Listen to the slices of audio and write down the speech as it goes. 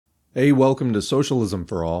Hey, welcome to Socialism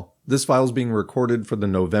for All. This file is being recorded for the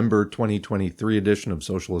November 2023 edition of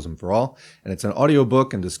Socialism for All, and it's an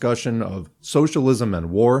audiobook and discussion of Socialism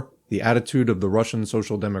and War, the attitude of the Russian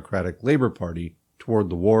Social Democratic Labor Party toward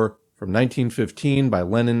the war, from 1915 by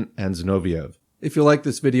Lenin and Zinoviev. If you like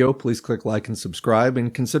this video, please click like and subscribe,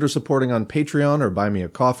 and consider supporting on Patreon or buy me a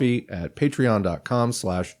coffee at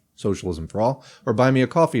patreon.com/socialismforall or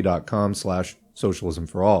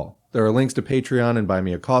buymeacoffee.com/socialismforall. There are links to Patreon and Buy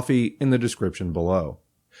Me a Coffee in the description below.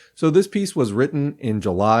 So this piece was written in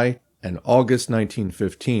July and August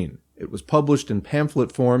 1915. It was published in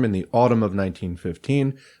pamphlet form in the autumn of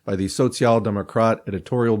 1915 by the Social-Democrat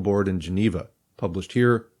editorial board in Geneva, published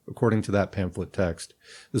here according to that pamphlet text.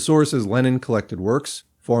 The source is Lenin Collected Works,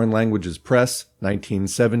 Foreign Languages Press,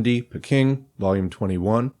 1970, Peking, Volume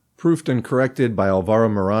 21, proofed and corrected by Alvaro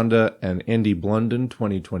Miranda and Andy Blunden,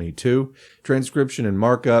 2022, transcription and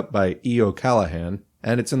markup by E. O'Callahan,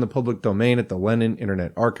 and it's in the public domain at the Lenin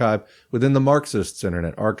Internet Archive within the Marxists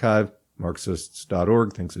Internet Archive,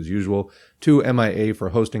 Marxists.org, thanks as usual, to MIA for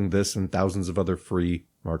hosting this and thousands of other free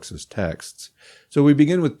Marxist texts. So we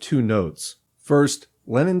begin with two notes. First,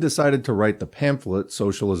 Lenin decided to write the pamphlet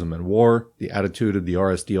Socialism and War, the attitude of the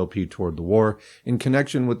RSDLP toward the war, in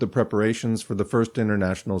connection with the preparations for the First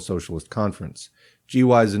International Socialist Conference.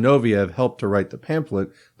 G.Y. Zinoviev helped to write the pamphlet,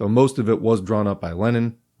 though most of it was drawn up by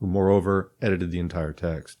Lenin, who moreover edited the entire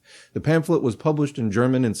text. The pamphlet was published in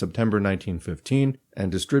German in September 1915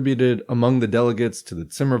 and distributed among the delegates to the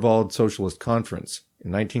Zimmerwald Socialist Conference. In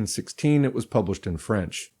 1916 it was published in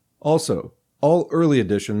French. Also, all early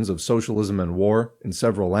editions of Socialism and War, in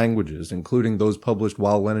several languages, including those published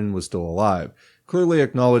while Lenin was still alive, clearly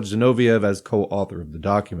acknowledge Zinoviev as co-author of the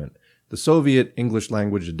document. The Soviet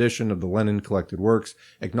English-language edition of the Lenin Collected Works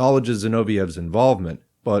acknowledges Zinoviev's involvement,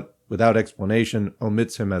 but, without explanation,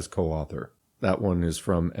 omits him as co-author. That one is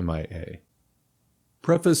from MIA.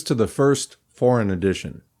 Preface to the first, foreign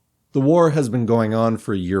edition. The war has been going on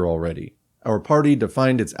for a year already. Our party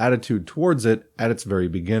defined its attitude towards it at its very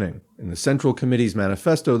beginning. In the Central Committee's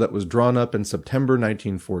manifesto that was drawn up in September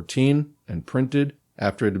 1914 and printed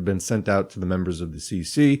after it had been sent out to the members of the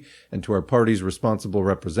CC and to our party's responsible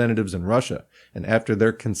representatives in Russia, and after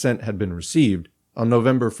their consent had been received, on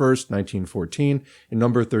November 1st, 1914, in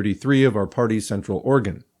number 33 of our party's central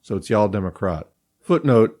organ, Social-Democrat.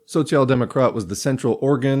 Footnote, Social-Democrat was the central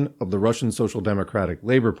organ of the Russian Social Democratic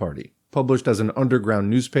Labor Party, published as an underground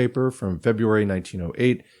newspaper from February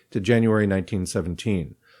 1908 to January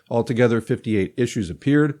 1917. Altogether, 58 issues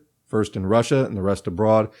appeared, first in Russia and the rest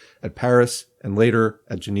abroad, at Paris, and later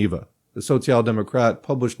at Geneva. The Social-Democrat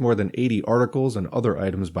published more than 80 articles and other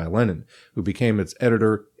items by Lenin, who became its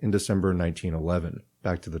editor in December 1911.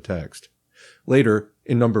 Back to the text. Later,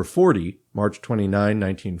 in number 40, March 29,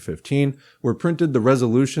 1915, were printed the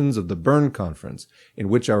resolutions of the Bern Conference, in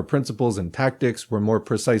which our principles and tactics were more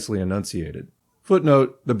precisely enunciated.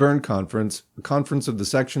 Footnote, the Bern Conference, a conference of the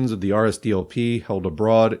sections of the RSDLP held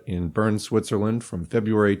abroad in Bern, Switzerland from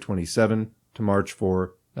February 27 to March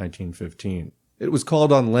 4, 1915. It was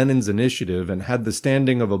called on Lenin's initiative and had the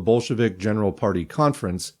standing of a Bolshevik General Party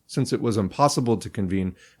conference, since it was impossible to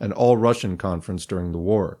convene an all-Russian conference during the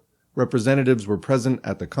war. Representatives were present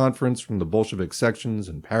at the conference from the Bolshevik sections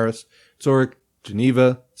in Paris, Zurich,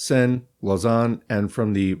 Geneva, Seine, Lausanne, and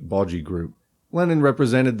from the Baugi Group. Lenin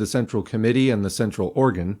represented the Central Committee and the Central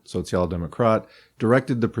Organ, Social-Democrat,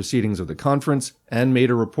 directed the proceedings of the conference, and made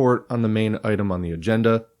a report on the main item on the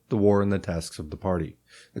agenda, the war and the tasks of the party.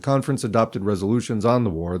 The conference adopted resolutions on the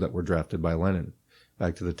war that were drafted by Lenin.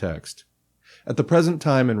 Back to the text. At the present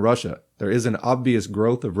time in Russia, there is an obvious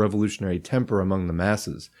growth of revolutionary temper among the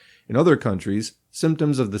masses. In other countries,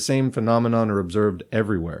 symptoms of the same phenomenon are observed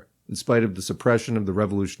everywhere, in spite of the suppression of the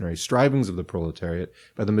revolutionary strivings of the proletariat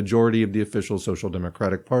by the majority of the official social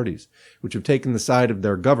democratic parties, which have taken the side of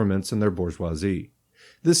their governments and their bourgeoisie.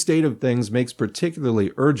 This state of things makes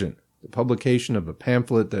particularly urgent the publication of a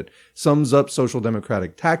pamphlet that sums up social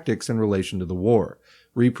democratic tactics in relation to the war.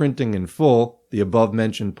 Reprinting in full the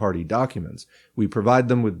above-mentioned party documents, we provide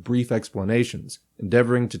them with brief explanations,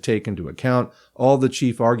 endeavoring to take into account all the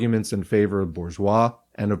chief arguments in favor of bourgeois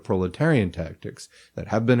and of proletarian tactics that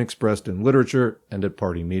have been expressed in literature and at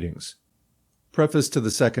party meetings. Preface to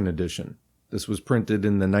the second edition. This was printed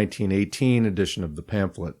in the 1918 edition of the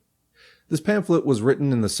pamphlet. This pamphlet was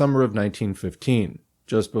written in the summer of 1915,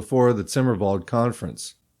 just before the Zimmerwald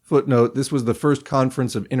Conference. Footnote, this was the first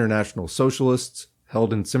conference of international socialists,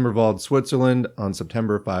 held in Zimmerwald, Switzerland on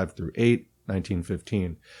September 5 through 8,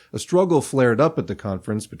 1915. A struggle flared up at the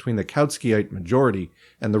conference between the Kautskyite majority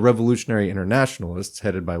and the revolutionary internationalists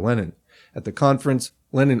headed by Lenin. At the conference,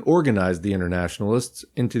 Lenin organized the Internationalists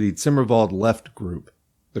into the Zimmerwald Left Group.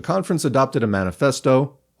 The conference adopted a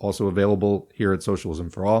manifesto, also available here at Socialism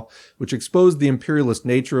for All, which exposed the imperialist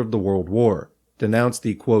nature of the World War, denounced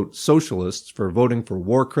the, quote, socialists for voting for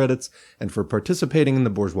war credits and for participating in the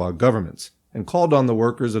bourgeois governments, and called on the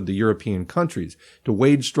workers of the European countries to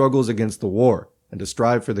wage struggles against the war and to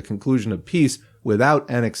strive for the conclusion of peace without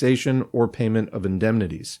annexation or payment of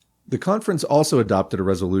indemnities. The conference also adopted a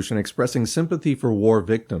resolution expressing sympathy for war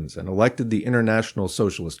victims and elected the International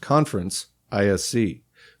Socialist Conference, ISC.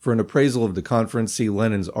 For an appraisal of the conference, see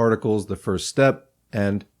Lenin's articles The First Step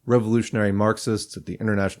and Revolutionary Marxists at the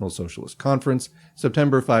International Socialist Conference,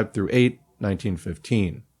 September 5 through 8,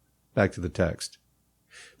 1915. Back to the text.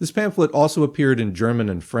 This pamphlet also appeared in German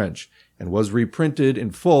and French, and was reprinted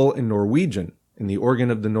in full in Norwegian in the organ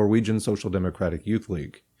of the Norwegian Social Democratic Youth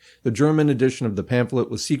League. The German edition of the pamphlet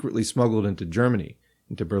was secretly smuggled into Germany,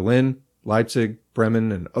 into Berlin, Leipzig,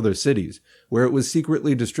 Bremen, and other cities, where it was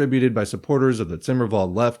secretly distributed by supporters of the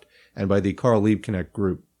Zimmerwald Left and by the Karl Liebknecht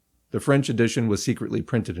group. The French edition was secretly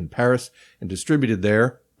printed in Paris and distributed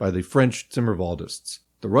there by the French Zimmerwaldists.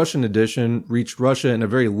 The Russian edition reached Russia in a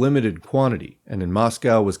very limited quantity, and in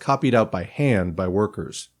Moscow was copied out by hand by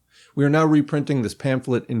workers. We are now reprinting this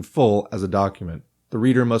pamphlet in full as a document. The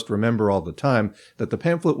reader must remember all the time that the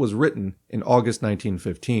pamphlet was written in August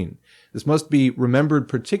 1915. This must be remembered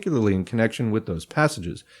particularly in connection with those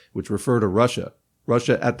passages which refer to Russia.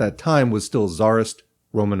 Russia at that time was still Tsarist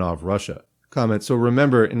Romanov Russia. Comment: so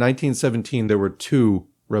remember, in 1917 there were two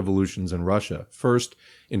revolutions in Russia. First,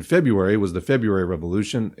 in February, was the February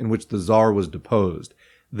Revolution, in which the Tsar was deposed.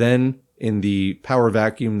 Then, in the power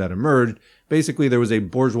vacuum that emerged, basically there was a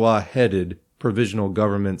bourgeois-headed provisional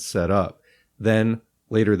government set up. Then,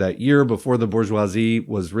 later that year, before the bourgeoisie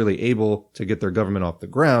was really able to get their government off the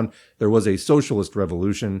ground, there was a socialist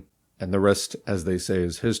revolution, and the rest, as they say,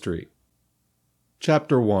 is history.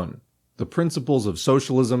 Chapter 1. The Principles of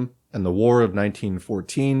Socialism and the War of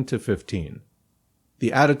 1914 to 15.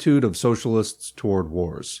 The attitude of socialists toward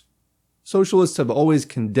wars. Socialists have always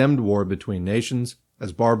condemned war between nations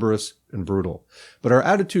as barbarous and brutal, but our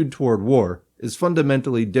attitude toward war is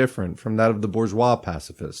fundamentally different from that of the bourgeois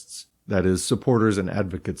pacifists, that is, supporters and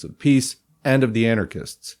advocates of peace, and of the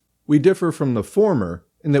anarchists. We differ from the former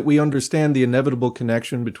in that we understand the inevitable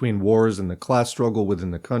connection between wars and the class struggle within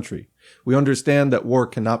the country. We understand that war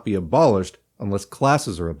cannot be abolished unless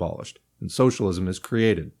classes are abolished and socialism is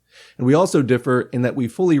created. And we also differ in that we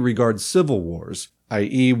fully regard civil wars,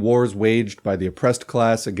 i.e. wars waged by the oppressed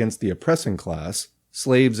class against the oppressing class,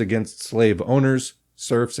 slaves against slave owners,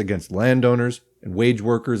 serfs against landowners, and wage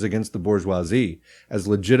workers against the bourgeoisie, as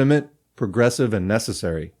legitimate, progressive, and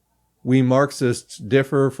necessary. We Marxists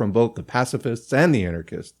differ from both the pacifists and the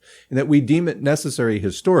anarchists in that we deem it necessary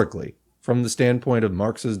historically, from the standpoint of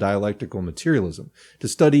Marx's dialectical materialism, to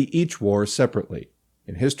study each war separately.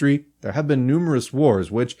 In history, there have been numerous wars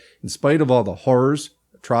which, in spite of all the horrors,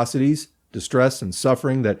 atrocities, distress, and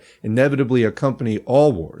suffering that inevitably accompany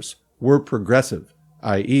all wars, were progressive,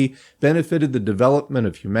 i.e., benefited the development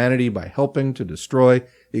of humanity by helping to destroy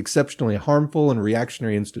the exceptionally harmful and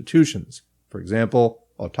reactionary institutions, for example,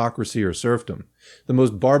 autocracy or serfdom, the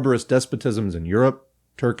most barbarous despotisms in Europe,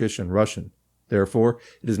 Turkish and Russian. Therefore,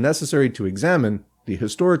 it is necessary to examine the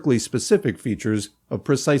historically specific features of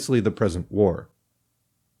precisely the present war.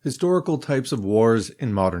 Historical types of wars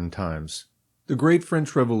in modern times. The Great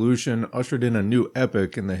French Revolution ushered in a new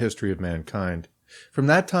epoch in the history of mankind. From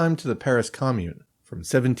that time to the Paris Commune, from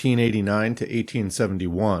 1789 to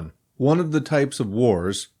 1871, one of the types of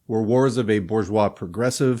wars were wars of a bourgeois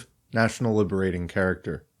progressive, national liberating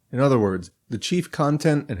character. In other words, the chief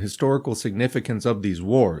content and historical significance of these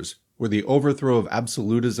wars were the overthrow of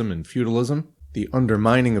absolutism and feudalism, the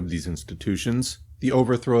undermining of these institutions, the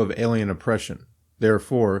overthrow of alien oppression.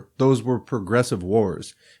 Therefore, those were progressive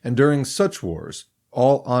wars, and during such wars,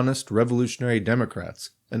 all honest revolutionary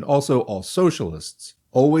Democrats, and also all socialists,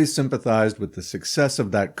 always sympathized with the success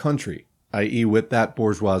of that country, i.e. with that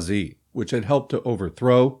bourgeoisie, which had helped to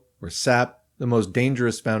overthrow or sap the most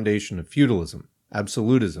dangerous foundation of feudalism,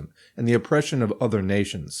 absolutism, and the oppression of other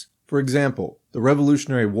nations. For example, the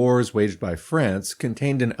revolutionary wars waged by France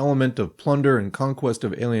contained an element of plunder and conquest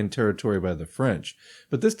of alien territory by the French,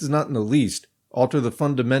 but this does not in the least alter the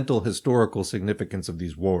fundamental historical significance of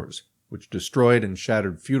these wars, which destroyed and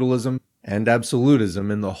shattered feudalism and absolutism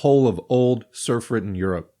in the whole of old, serf-ridden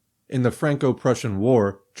Europe. In the Franco-Prussian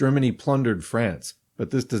War, Germany plundered France,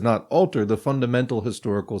 but this does not alter the fundamental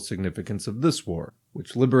historical significance of this war,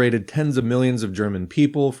 which liberated tens of millions of German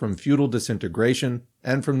people from feudal disintegration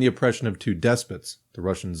and from the oppression of two despots, the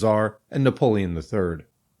Russian Tsar and Napoleon III.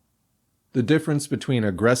 The difference between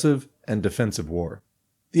aggressive and defensive war.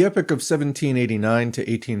 The epoch of 1789 to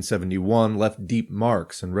 1871 left deep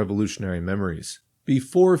marks in revolutionary memories.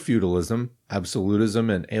 Before feudalism, absolutism,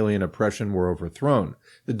 and alien oppression were overthrown,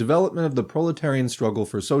 the development of the proletarian struggle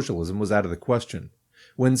for socialism was out of the question.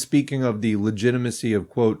 When speaking of the legitimacy of,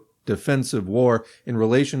 quote, defensive war in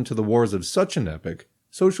relation to the wars of such an epoch,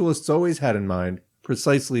 socialists always had in mind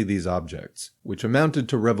precisely these objects, which amounted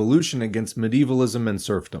to revolution against medievalism and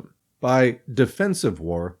serfdom. By defensive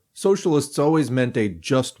war, socialists always meant a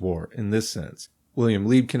just war in this sense. William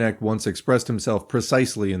Liebknecht once expressed himself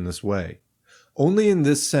precisely in this way. Only in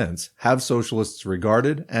this sense have socialists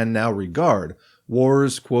regarded, and now regard,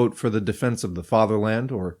 wars, quote, for the defense of the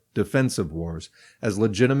fatherland, or defensive wars, as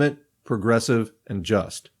legitimate, progressive, and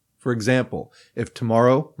just. For example, if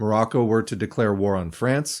tomorrow Morocco were to declare war on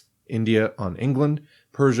France, India on England,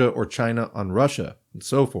 Persia or China on Russia, and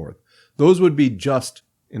so forth, those would be just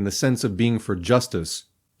in the sense of being for justice,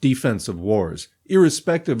 defensive wars,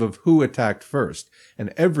 irrespective of who attacked first,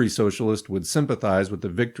 and every socialist would sympathize with the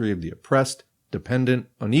victory of the oppressed, dependent,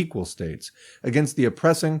 unequal states against the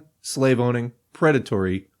oppressing, slave-owning,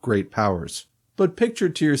 predatory great powers. But picture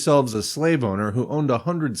to yourselves a slave owner who owned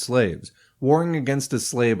 100 slaves, warring against a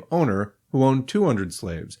slave owner who owned 200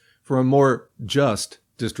 slaves for a more just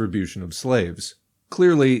distribution of slaves.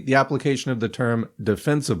 Clearly, the application of the term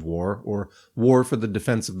defensive war, or war for the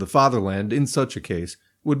defense of the fatherland in such a case,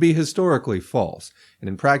 would be historically false, and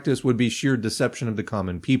in practice would be sheer deception of the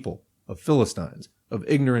common people, of Philistines, of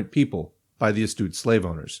ignorant people, by the astute slave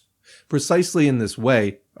owners. Precisely in this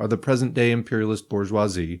way are the present-day imperialist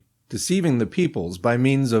bourgeoisie deceiving the peoples by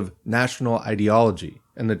means of national ideology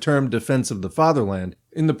and the term defense of the fatherland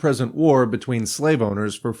in the present war between slave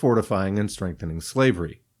owners for fortifying and strengthening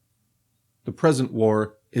slavery. The present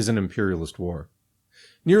war is an imperialist war.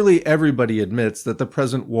 Nearly everybody admits that the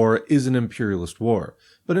present war is an imperialist war,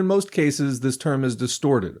 but in most cases this term is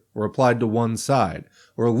distorted or applied to one side,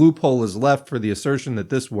 or a loophole is left for the assertion that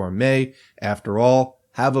this war may, after all,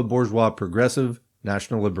 have a bourgeois progressive,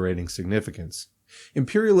 national liberating significance.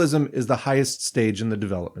 Imperialism is the highest stage in the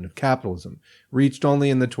development of capitalism, reached only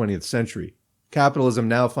in the 20th century. Capitalism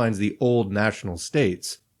now finds the old national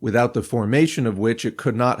states, without the formation of which it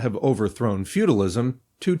could not have overthrown feudalism,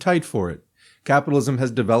 too tight for it. Capitalism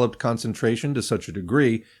has developed concentration to such a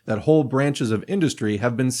degree that whole branches of industry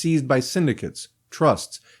have been seized by syndicates,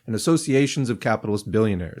 trusts, and associations of capitalist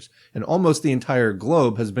billionaires, and almost the entire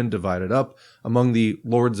globe has been divided up among the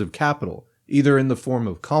lords of capital, either in the form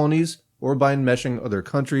of colonies or by enmeshing other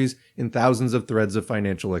countries in thousands of threads of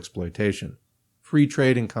financial exploitation. Free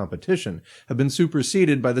trade and competition have been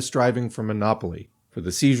superseded by the striving for monopoly, for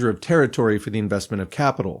the seizure of territory for the investment of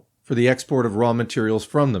capital, for the export of raw materials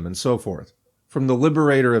from them, and so forth. From the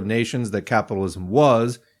liberator of nations that capitalism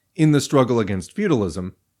was, in the struggle against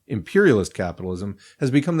feudalism, imperialist capitalism has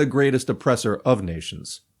become the greatest oppressor of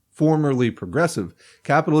nations. Formerly progressive,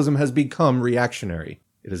 capitalism has become reactionary.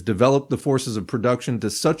 It has developed the forces of production to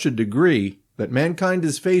such a degree that mankind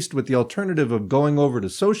is faced with the alternative of going over to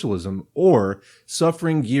socialism or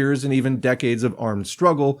suffering years and even decades of armed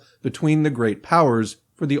struggle between the great powers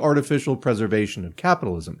for the artificial preservation of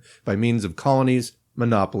capitalism by means of colonies,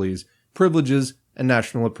 monopolies, privileges, and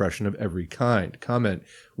national oppression of every kind. Comment,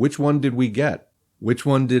 which one did we get? Which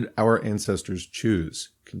one did our ancestors choose?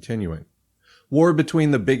 Continuing. War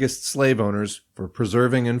between the biggest slave owners for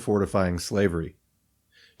preserving and fortifying slavery.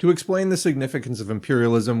 To explain the significance of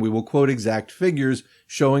imperialism, we will quote exact figures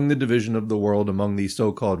showing the division of the world among the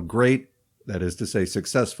so-called great, that is to say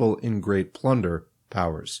successful in great plunder,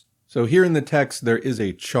 powers. So here in the text there is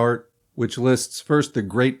a chart which lists first the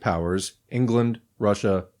great powers, England,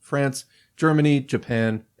 Russia, France, Germany,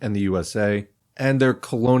 Japan, and the USA, and their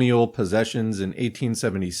colonial possessions in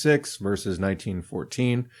 1876 versus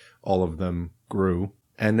 1914. All of them grew.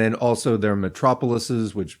 And then also their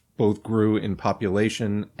metropolises, which both grew in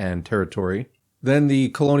population and territory. Then the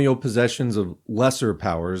colonial possessions of lesser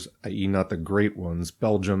powers, i.e. not the great ones,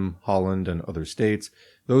 Belgium, Holland, and other states,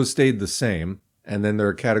 those stayed the same. And then there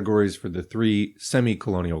are categories for the three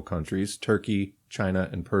semi-colonial countries, Turkey, China,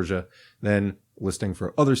 and Persia. Then listing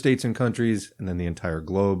for other states and countries, and then the entire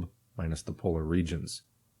globe, minus the polar regions.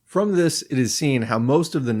 From this, it is seen how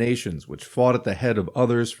most of the nations which fought at the head of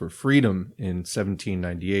others for freedom in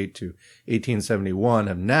 1798 to 1871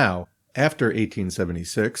 have now, after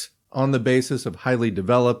 1876, on the basis of highly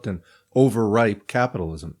developed and overripe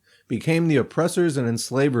capitalism, became the oppressors and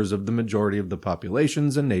enslavers of the majority of the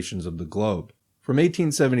populations and nations of the globe. From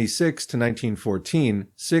 1876 to 1914,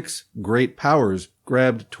 6 great powers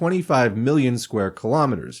grabbed 25 million square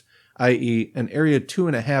kilometers, i.e. an area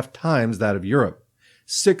 2.5 times that of Europe.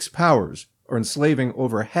 6 powers are enslaving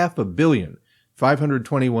over 500 million,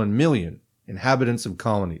 521 million inhabitants of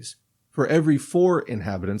colonies. For every 4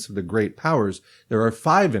 inhabitants of the great powers, there are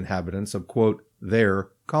 5 inhabitants of, quote, their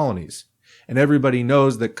colonies. And everybody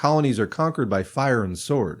knows that colonies are conquered by fire and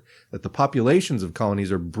sword, that the populations of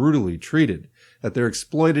colonies are brutally treated, that they're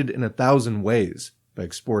exploited in 1,000 ways, by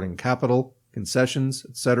exporting capital, concessions,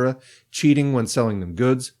 etc., cheating when selling them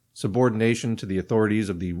goods, subordination to the authorities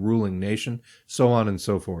of the ruling nation, so on and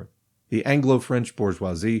so forth. The Anglo-French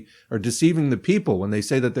bourgeoisie are deceiving the people when they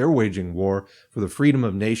say that they're waging war for the freedom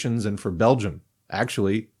of nations and for Belgium.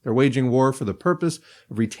 Actually, they're waging war for the purpose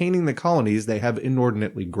of retaining the colonies they have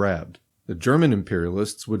inordinately grabbed. The German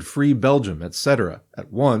imperialists would free Belgium, etc.,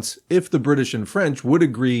 at once if the British and French would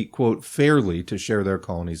agree, quote, fairly to share their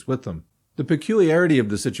colonies with them. The peculiarity of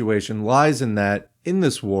the situation lies in that, in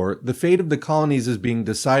this war, the fate of the colonies is being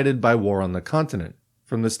decided by war on the continent.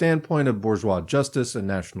 From the standpoint of bourgeois justice and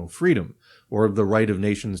national freedom, or of the right of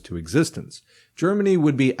nations to existence, Germany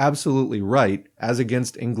would be absolutely right as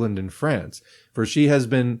against England and France, for she has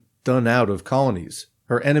been done out of colonies.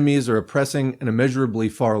 Her enemies are oppressing an immeasurably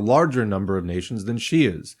far larger number of nations than she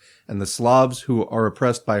is, and the Slavs who are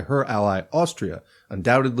oppressed by her ally Austria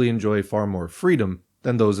undoubtedly enjoy far more freedom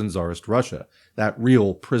than those in Tsarist Russia, that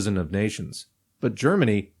real prison of nations. But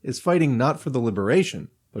Germany is fighting not for the liberation,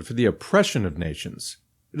 but for the oppression of nations.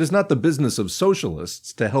 It is not the business of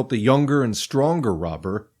socialists to help the younger and stronger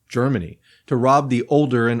robber, Germany, to rob the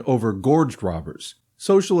older and overgorged robbers.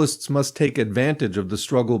 Socialists must take advantage of the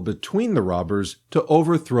struggle between the robbers to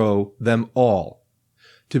overthrow them all.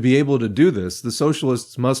 To be able to do this, the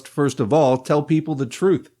socialists must first of all tell people the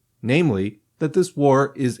truth, namely, that this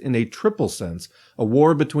war is in a triple sense a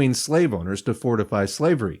war between slave owners to fortify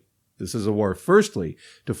slavery. This is a war, firstly,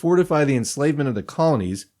 to fortify the enslavement of the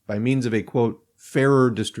colonies by means of a, quote, fairer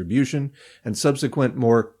distribution and subsequent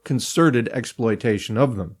more concerted exploitation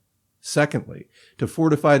of them. Secondly, to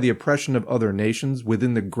fortify the oppression of other nations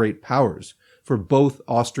within the great powers, for both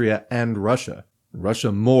Austria and Russia.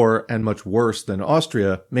 Russia, more and much worse than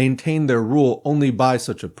Austria, maintained their rule only by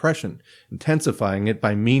such oppression, intensifying it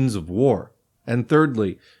by means of war. And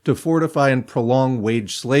thirdly, to fortify and prolong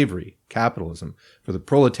wage slavery, capitalism, for the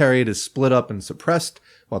proletariat is split up and suppressed,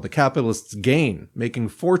 while the capitalists gain, making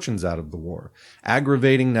fortunes out of the war,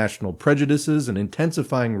 aggravating national prejudices and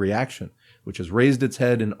intensifying reaction, which has raised its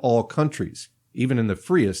head in all countries, even in the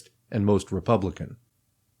freest and most republican.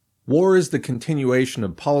 War is the continuation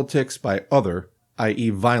of politics by other, i.e.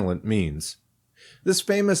 violent means. This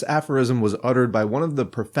famous aphorism was uttered by one of the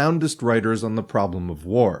profoundest writers on the problem of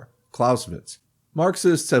war, Clausewitz.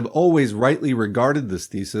 Marxists have always rightly regarded this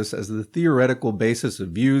thesis as the theoretical basis of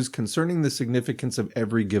views concerning the significance of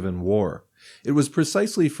every given war. It was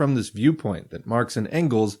precisely from this viewpoint that Marx and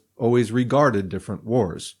Engels always regarded different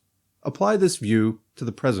wars. Apply this view to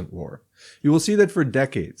the present war. You will see that for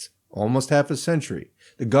decades, almost half a century,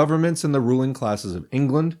 the governments and the ruling classes of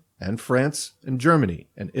England and France and Germany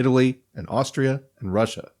and Italy and Austria and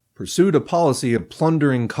Russia pursued a policy of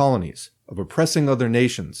plundering colonies, of oppressing other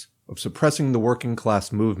nations, of suppressing the working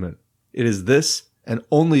class movement. It is this and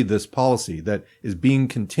only this policy that is being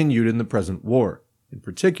continued in the present war. In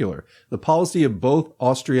particular, the policy of both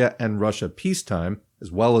Austria and Russia peacetime, as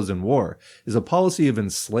well as in war, is a policy of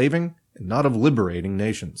enslaving and not of liberating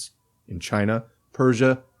nations. In China,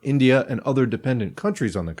 Persia, India, and other dependent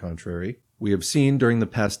countries, on the contrary, we have seen during the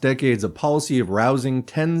past decades a policy of rousing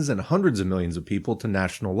tens and hundreds of millions of people to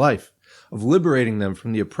national life, of liberating them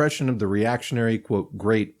from the oppression of the reactionary, quote,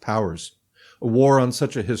 great powers. A war on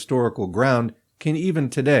such a historical ground can even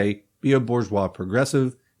today be a bourgeois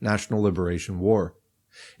progressive national liberation war.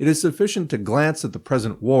 It is sufficient to glance at the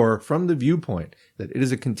present war from the viewpoint that it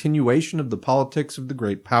is a continuation of the politics of the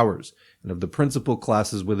great powers and of the principal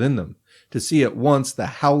classes within them, to see at once the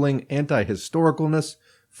howling anti-historicalness,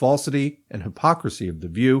 falsity, and hypocrisy of the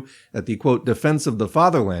view that the, quote, defense of the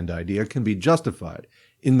fatherland idea can be justified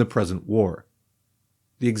in the present war.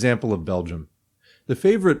 The example of Belgium. The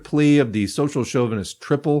favorite plea of the social chauvinist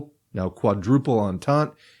triple, now quadruple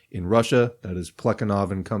entente, in Russia, that is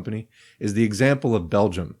Plekhanov and company, is the example of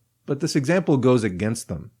Belgium. But this example goes against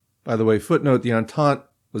them. By the way, footnote, the Entente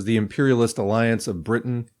was the imperialist alliance of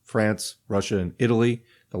Britain, France, Russia, and Italy.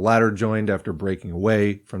 The latter joined after breaking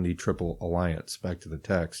away from the Triple Alliance. Back to the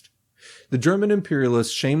text. The German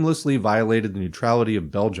imperialists shamelessly violated the neutrality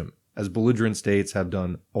of Belgium, as belligerent states have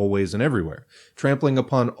done always and everywhere, trampling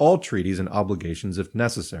upon all treaties and obligations if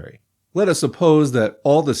necessary. Let us suppose that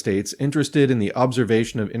all the states interested in the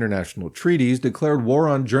observation of international treaties declared war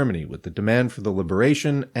on Germany with the demand for the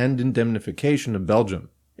liberation and indemnification of Belgium.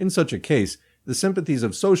 In such a case, The sympathies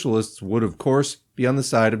of socialists would, of course, be on the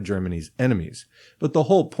side of Germany's enemies. But the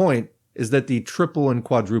whole point is that the Triple and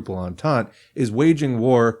Quadruple Entente is waging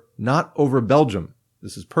war not over Belgium.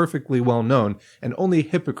 This is perfectly well known, and only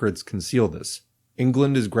hypocrites conceal this.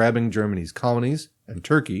 England is grabbing Germany's colonies and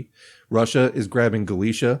Turkey. Russia is grabbing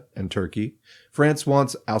Galicia and Turkey. France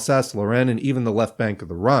wants Alsace-Lorraine and even the left bank of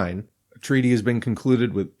the Rhine. A treaty has been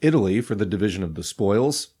concluded with Italy for the division of the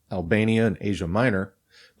spoils, Albania and Asia Minor.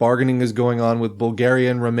 Bargaining is going on with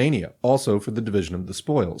Bulgaria and Romania, also for the division of the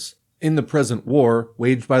spoils. In the present war,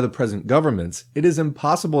 waged by the present governments, it is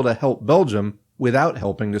impossible to help Belgium without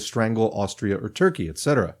helping to strangle Austria or Turkey,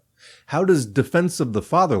 etc. How does defense of the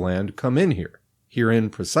fatherland come in here? Herein,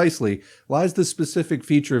 precisely, lies the specific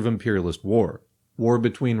feature of imperialist war. War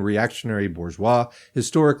between reactionary bourgeois,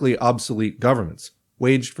 historically obsolete governments,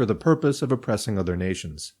 waged for the purpose of oppressing other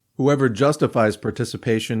nations. Whoever justifies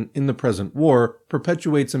participation in the present war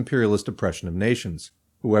perpetuates imperialist oppression of nations.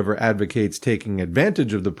 Whoever advocates taking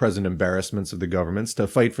advantage of the present embarrassments of the governments to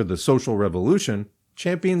fight for the social revolution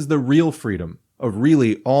champions the real freedom of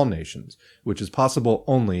really all nations, which is possible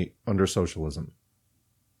only under socialism.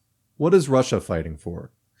 What is Russia fighting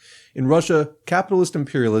for? In Russia, capitalist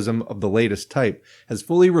imperialism of the latest type has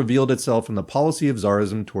fully revealed itself in the policy of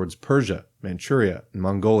Tsarism towards Persia, Manchuria, and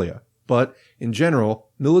Mongolia. But, in general,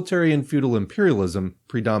 military and feudal imperialism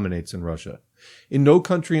predominates in Russia. In no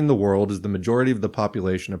country in the world is the majority of the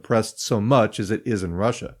population oppressed so much as it is in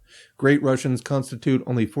Russia. Great Russians constitute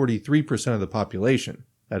only 43% of the population,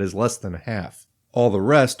 that is less than half. All the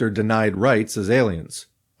rest are denied rights as aliens.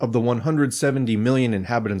 Of the 170 million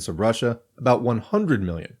inhabitants of Russia, about 100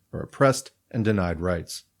 million are oppressed and denied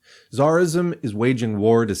rights. Tsarism is waging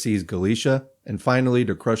war to seize Galicia and finally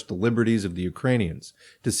to crush the liberties of the Ukrainians,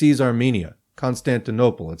 to seize Armenia,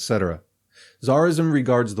 Constantinople, etc. Tsarism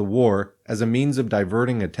regards the war as a means of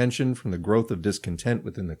diverting attention from the growth of discontent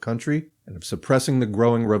within the country and of suppressing the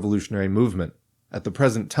growing revolutionary movement. At the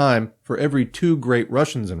present time, for every 2 Great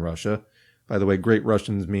Russians in Russia, by the way, Great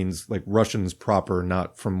Russians means like Russians proper,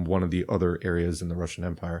 not from one of the other areas in the Russian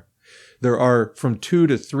Empire, there are from 2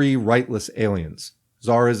 to 3 rightless aliens.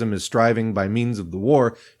 Tsarism is striving by means of the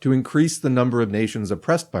war to increase the number of nations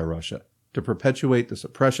oppressed by Russia, to perpetuate this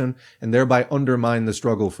oppression and thereby undermine the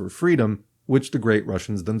struggle for freedom which the Great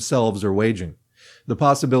Russians themselves are waging. The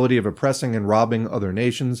possibility of oppressing and robbing other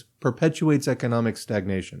nations perpetuates economic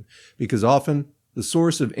stagnation, because often the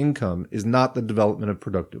source of income is not the development of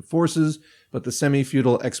productive forces, but the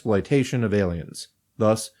semi-feudal exploitation of aliens.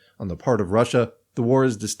 Thus, on the part of Russia, the war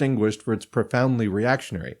is distinguished for its profoundly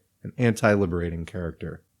reactionary and anti-liberating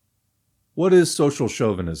character. What is social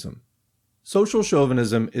chauvinism? Social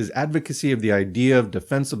chauvinism is advocacy of the idea of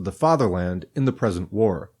defense of the fatherland in the present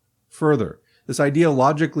war. Further, this idea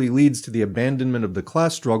logically leads to the abandonment of the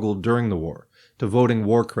class struggle during the war, to voting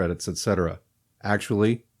war credits, etc.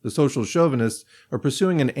 Actually, the social chauvinists are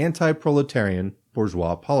pursuing an anti-proletarian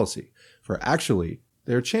bourgeois policy, for actually,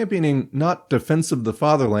 they are championing not defense of the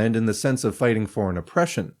fatherland in the sense of fighting foreign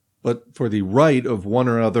oppression, but for the right of one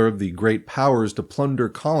or other of the great powers to plunder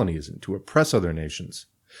colonies and to oppress other nations.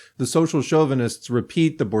 The social chauvinists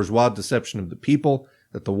repeat the bourgeois deception of the people,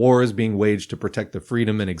 that the war is being waged to protect the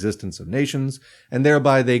freedom and existence of nations, and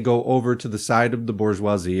thereby they go over to the side of the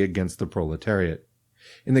bourgeoisie against the proletariat.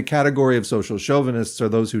 In the category of social chauvinists are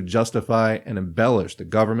those who justify and embellish the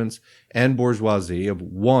governments and bourgeoisie of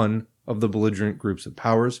one of the belligerent groups of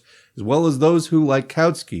powers, as well as those who, like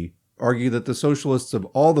Kautsky, argue that the socialists of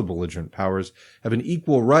all the belligerent powers have an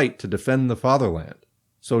equal right to defend the fatherland.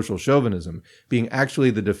 Social chauvinism being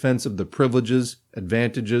actually the defense of the privileges,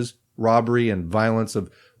 advantages, robbery, and violence of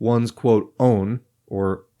one's, quote, own,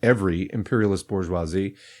 or every imperialist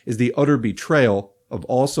bourgeoisie, is the utter betrayal of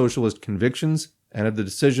all socialist convictions and of the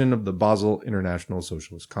decision of the Basel International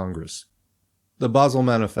Socialist Congress. The Basel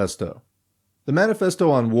Manifesto. The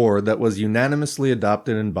manifesto on war that was unanimously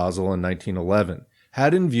adopted in Basel in 1911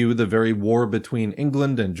 had in view the very war between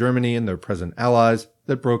England and Germany and their present allies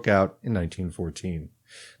that broke out in 1914.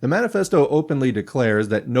 The manifesto openly declares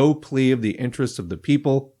that no plea of the interests of the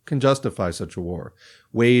people can justify such a war,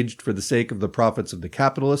 waged for the sake of the profits of the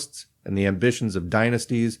capitalists and the ambitions of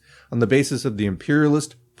dynasties on the basis of the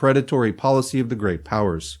imperialist, predatory policy of the great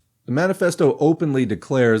powers. The manifesto openly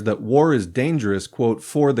declares that war is dangerous, quote,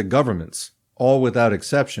 for the governments, all without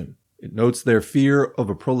exception. It notes their fear of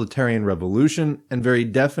a proletarian revolution and very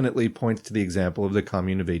definitely points to the example of the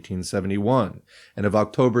Commune of 1871 and of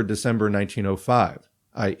October-December 1905.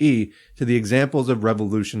 i.e., to the examples of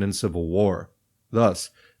revolution and civil war. Thus,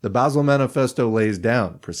 The Basel Manifesto lays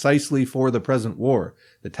down, precisely for the present war,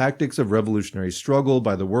 the tactics of revolutionary struggle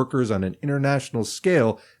by the workers on an international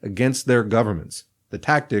scale against their governments, the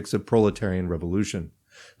tactics of proletarian revolution.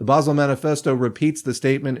 The Basel Manifesto repeats the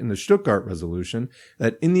statement in the Stuttgart Resolution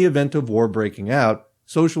that in the event of war breaking out,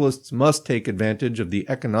 socialists must take advantage of the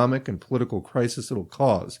economic and political crisis it will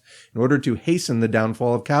cause in order to hasten the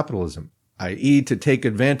downfall of capitalism, i.e., to take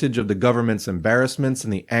advantage of the government's embarrassments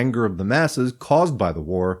and the anger of the masses caused by the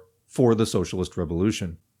war for the socialist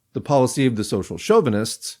revolution. The policy of the social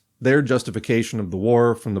chauvinists, their justification of the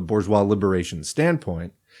war from the bourgeois liberation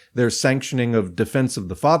standpoint, their sanctioning of defense of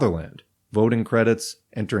the fatherland, voting credits,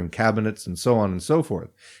 entering cabinets, and so on and so forth,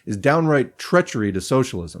 is downright treachery to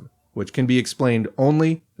socialism, which can be explained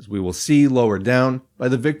only, as we will see lower down, by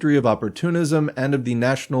the victory of opportunism and of the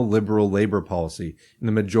national liberal labor policy in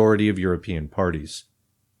the majority of European parties.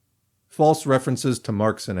 False references to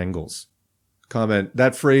Marx and Engels. Comment,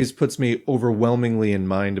 that phrase puts me overwhelmingly in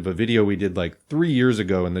mind of a video we did like 3 years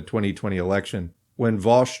ago in the 2020 election, when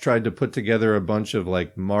Vosh tried to put together a bunch of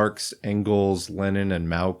like Marx, Engels, Lenin, and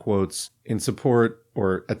Mao quotes in support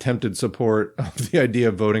or attempted support of the idea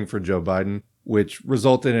of voting for Joe Biden, which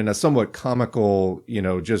resulted in a somewhat comical,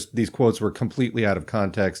 just these quotes were completely out of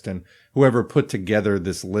context, and whoever put together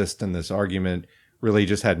this list and this argument really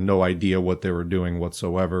just had no idea what they were doing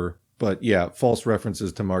whatsoever. But yeah, false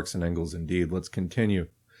references to Marx and Engels indeed. Let's continue.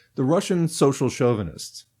 The Russian social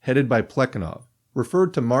chauvinists, headed by Plekhanov,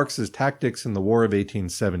 referred to Marx's tactics in the War of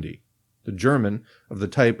 1870. The German, of the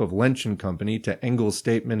type of Lensch and Company, to Engels'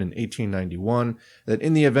 statement in 1891 that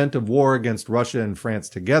in the event of war against Russia and France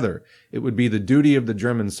together, it would be the duty of the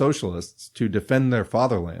German socialists to defend their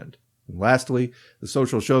fatherland. And lastly, the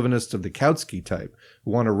social chauvinists of the Kautsky type,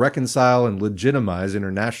 who want to reconcile and legitimize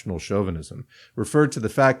international chauvinism, referred to the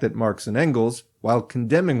fact that Marx and Engels, while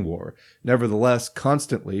condemning war, nevertheless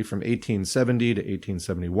constantly from 1870 to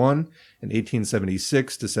 1871 and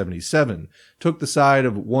 1876 to 77, took the side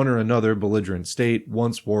of one or another belligerent state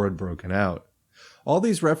once war had broken out. All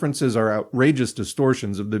these references are outrageous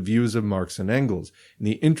distortions of the views of Marx and Engels in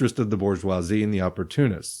the interest of the bourgeoisie and the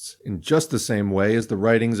opportunists, in just the same way as the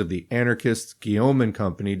writings of the anarchists Guillaume and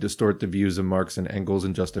Company distort the views of Marx and Engels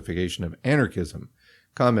in justification of anarchism.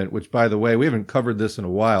 Comment, which by the way, we haven't covered this in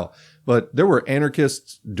a while, but there were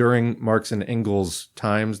anarchists during Marx and Engels'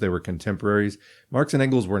 times. They were contemporaries. Marx and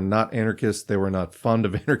Engels were not anarchists. They were not fond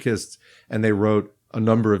of anarchists, and they wrote a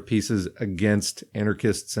number of pieces against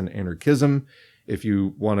anarchists and anarchism. If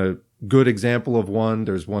you want a good example of one,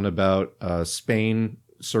 there's one about Spain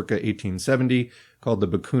circa 1870 called The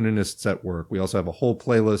Bakuninists at Work. We also have a whole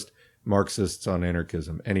playlist, Marxists on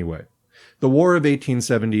Anarchism. Anyway, the War of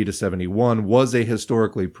 1870 to 71 was a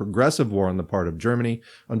historically progressive war on the part of Germany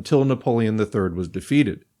until Napoleon III was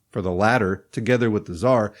defeated, for the latter, together with the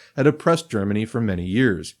Tsar, had oppressed Germany for many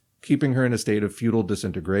years, keeping her in a state of feudal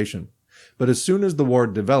disintegration. But as soon as the war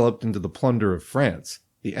developed into the plunder of France,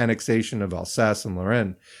 the annexation of Alsace and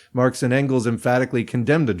Lorraine, Marx and Engels emphatically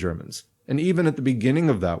condemned the Germans, and even at the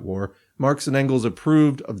beginning of that war, Marx and Engels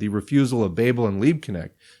approved of the refusal of Bebel and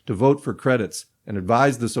Liebknecht to vote for credits and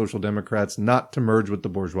advised the Social Democrats not to merge with the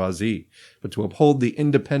bourgeoisie, but to uphold the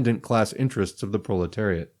independent class interests of the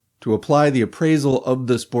proletariat. To apply the appraisal of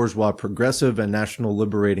this bourgeois progressive and national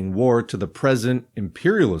liberating war to the present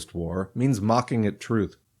imperialist war means mocking at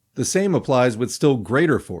truth. The same applies with still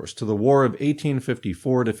greater force to the War of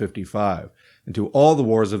 1854 to 55, and to all the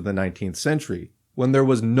wars of the 19th century, when there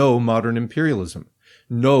was no modern imperialism,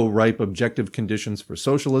 no ripe objective conditions for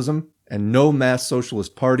socialism, and no mass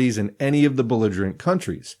socialist parties in any of the belligerent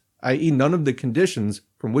countries, i.e. none of the conditions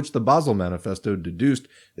from which the Basel Manifesto deduced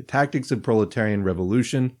the tactics of proletarian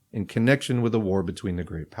revolution in connection with the war between the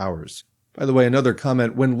great powers. By the way, another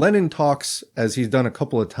comment, when Lenin talks, as he's done a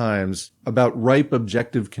couple of times, about ripe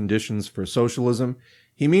objective conditions for socialism,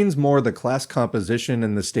 he means more the class composition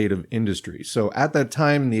and the state of industry. So at that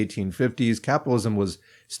time in the 1850s, capitalism was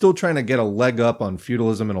still trying to get a leg up on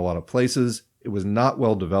feudalism in a lot of places. It was not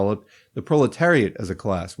well developed. The proletariat as a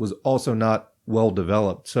class was also not well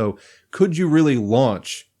developed. So could you really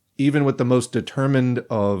launch, even with the most determined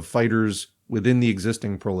of fighters within the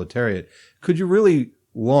existing proletariat, could you really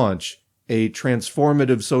launch a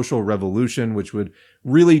transformative social revolution which would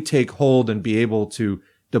really take hold and be able to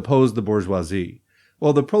depose the bourgeoisie?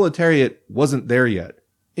 Well, the proletariat wasn't there yet.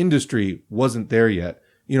 Industry wasn't there yet.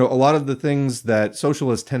 A lot of the things that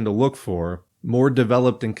socialists tend to look for, more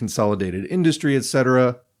developed and consolidated industry,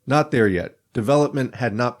 etc., not there yet. Development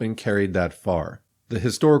had not been carried that far. The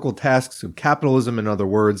historical tasks of capitalism, in other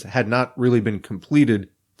words, had not really been completed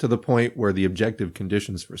to the point where the objective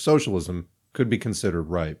conditions for socialism could be considered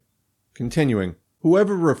ripe. Continuing,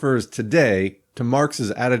 Whoever refers today to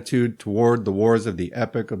Marx's attitude toward the wars of the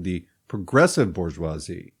epoch of the progressive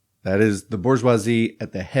bourgeoisie, that is, the bourgeoisie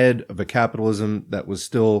at the head of a capitalism that was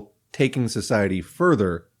still taking society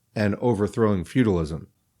further and overthrowing feudalism,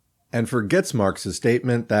 and forgets Marx's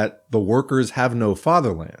statement that the workers have no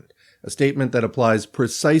fatherland, a statement that applies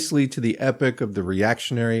precisely to the epoch of the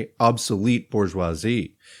reactionary, obsolete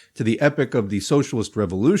bourgeoisie, to the epoch of the socialist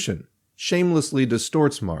revolution, shamelessly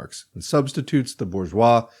distorts Marx and substitutes the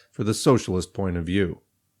bourgeois for the socialist point of view.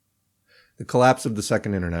 The collapse of the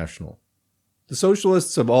Second International. The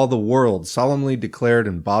socialists of all the world solemnly declared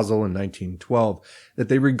in Basel in 1912 that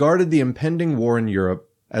they regarded the impending war in Europe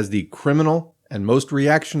as the criminal and most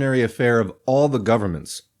reactionary affair of all the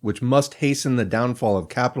governments, which must hasten the downfall of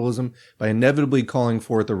capitalism by inevitably calling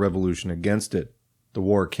forth a revolution against it. The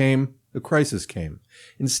war came, the crisis came.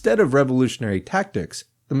 Instead of revolutionary tactics,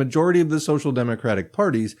 the majority of the social democratic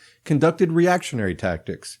parties conducted reactionary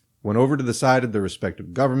tactics, went over to the side of their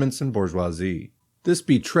respective governments and bourgeoisie. This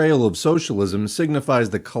betrayal of socialism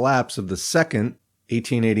signifies the collapse of the second,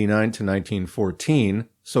 1889 to 1914,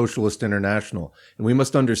 Socialist International, and we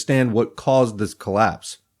must understand what caused this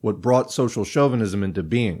collapse, what brought social chauvinism into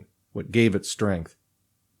being, what gave it strength.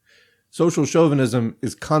 Social chauvinism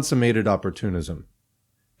is consummated opportunism.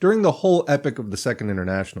 During the whole epoch of the Second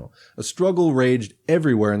International, a struggle raged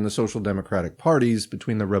everywhere in the social democratic parties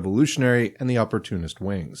between the revolutionary and the opportunist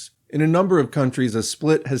wings. In a number of countries, a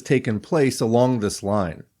split has taken place along this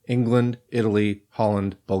line: England, Italy,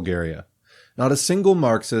 Holland, Bulgaria. Not a single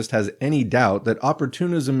Marxist has any doubt that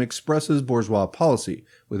opportunism expresses bourgeois policy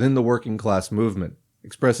within the working class movement,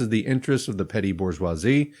 expresses the interests of the petty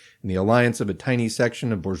bourgeoisie and the alliance of a tiny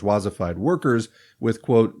section of bourgeoisified workers with,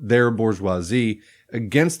 quote, their bourgeoisie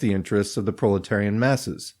against the interests of the proletarian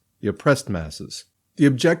masses, the oppressed masses. The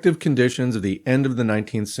objective conditions of the end of the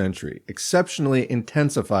 19th century exceptionally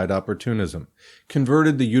intensified opportunism,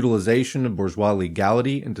 converted the utilization of bourgeois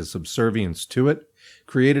legality into subservience to it,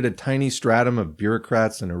 created a tiny stratum of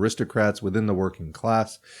bureaucrats and aristocrats within the working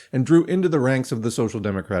class, and drew into the ranks of the social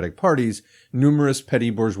democratic parties numerous petty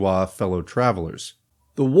bourgeois fellow travelers.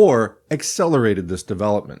 The war accelerated this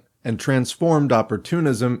development and transformed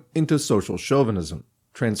opportunism into social chauvinism,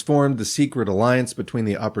 transformed the secret alliance between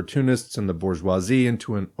the opportunists and the bourgeoisie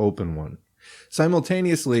into an open one.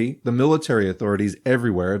 Simultaneously, the military authorities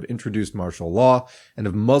everywhere have introduced martial law and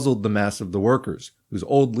have muzzled the mass of the workers, whose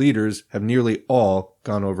old leaders have nearly all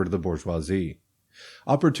gone over to the bourgeoisie.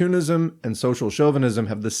 Opportunism and social chauvinism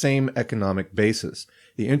have the same economic basis,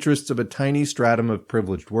 the interests of a tiny stratum of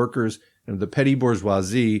privileged workers and of the petty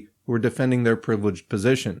bourgeoisie who are defending their privileged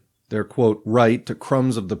position, their, quote, right to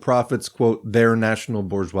crumbs of the profits, quote, their national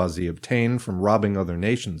bourgeoisie obtain from robbing other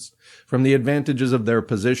nations, from the advantages of their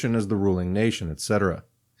position as the ruling nation, etc.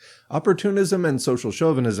 Opportunism and social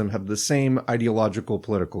chauvinism have the same ideological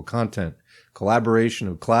political content: collaboration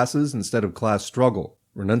of classes instead of class struggle,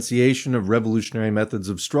 renunciation of revolutionary methods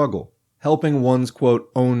of struggle, helping one's, quote,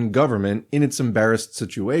 own government in its embarrassed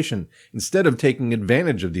situation, instead of taking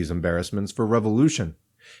advantage of these embarrassments for revolution.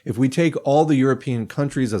 If we take all the European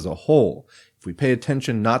countries as a whole, if we pay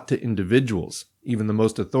attention not to individuals, even the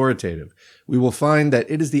most authoritative, we will find that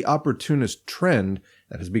it is the opportunist trend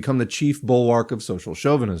that has become the chief bulwark of social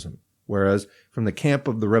chauvinism, whereas from the camp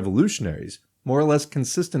of the revolutionaries, more or less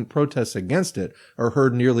consistent protests against it are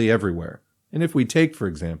heard nearly everywhere. And if we take, for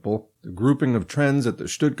example, the grouping of trends at the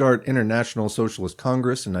Stuttgart International Socialist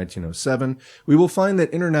Congress in 1907, we will find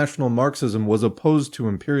that international Marxism was opposed to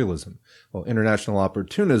imperialism, while international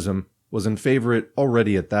opportunism was in favor of it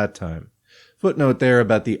already at that time. Footnote there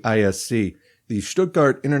about the ISC. The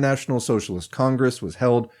Stuttgart International Socialist Congress was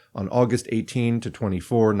held on August 18 to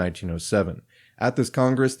 24, 1907. At this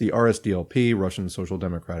Congress, the RSDLP, Russian Social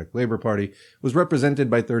Democratic Labor Party, was represented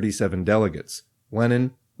by 37 delegates.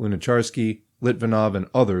 Lenin, Lunacharsky, Litvinov, and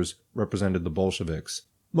others represented the Bolsheviks.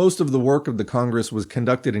 Most of the work of the Congress was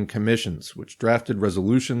conducted in commissions, which drafted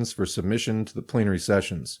resolutions for submission to the plenary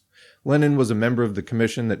sessions. Lenin was a member of the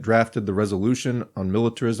commission that drafted the resolution on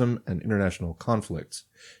militarism and international conflicts.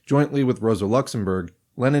 Jointly with Rosa Luxemburg,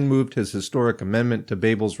 Lenin moved his historic amendment to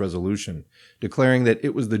Babel's resolution, declaring that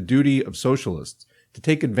it was the duty of socialists to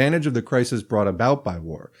take advantage of the crisis brought about by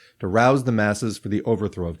war, to rouse the masses for the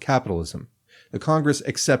overthrow of capitalism. The Congress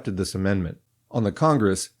accepted this amendment. On the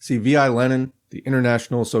Congress, see V.I. Lenin, the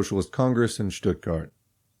International Socialist Congress in Stuttgart.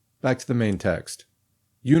 Back to the main text.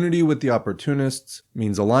 Unity with the opportunists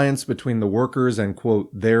means alliance between the workers and, quote,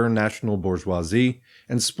 their national bourgeoisie,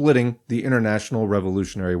 and splitting the international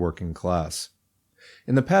revolutionary working class.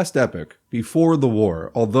 In the past epoch, before the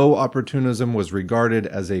war, although opportunism was regarded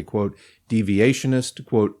as a, quote, deviationist,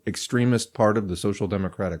 quote, extremist part of the Social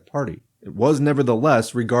Democratic Party. It was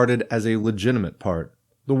nevertheless regarded as a legitimate part.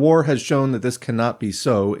 The war has shown that this cannot be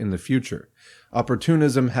so in the future.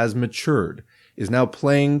 Opportunism has matured, is now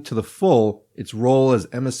playing to the full its role as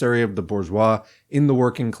emissary of the bourgeois in the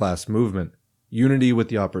working class movement. Unity with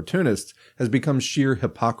the opportunists has become sheer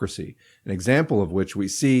hypocrisy, an example of which we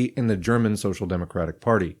see in the German Social Democratic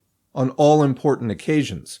Party. On all important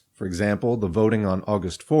occasions, for example, the voting on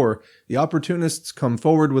August 4, the opportunists come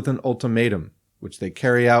forward with an ultimatum, which they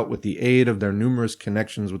carry out with the aid of their numerous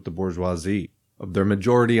connections with the bourgeoisie, of their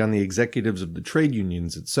majority on the executives of the trade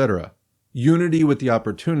unions, etc. Unity with the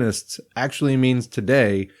opportunists actually means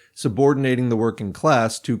today subordinating the working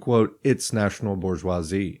class to, quote, its national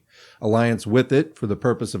bourgeoisie, alliance with it for the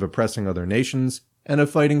purpose of oppressing other nations, and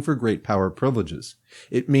of fighting for great power privileges.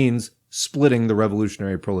 It means splitting the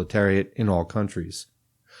revolutionary proletariat in all countries.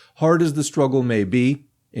 Hard as the struggle may be,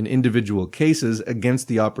 in individual cases against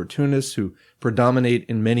the opportunists who predominate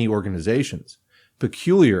in many organizations,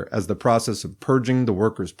 peculiar as the process of purging the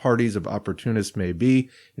workers' parties of opportunists may be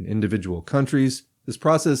in individual countries, this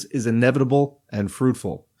process is inevitable and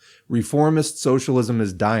fruitful. Reformist socialism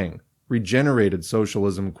is dying. Regenerated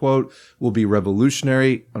socialism, quote, will be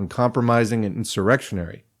revolutionary, uncompromising, and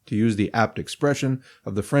insurrectionary, to use the apt expression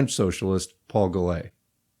of the French socialist Paul Gaulet.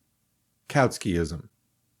 Kautskyism.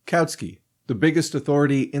 Kautsky, the biggest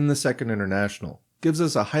authority in the Second International, gives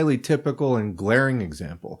us a highly typical and glaring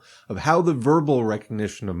example of how the verbal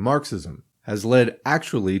recognition of Marxism has led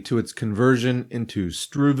actually to its conversion into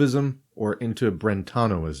Struvism or into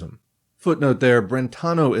Brentanoism. Footnote there,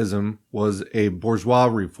 Brentanoism was a bourgeois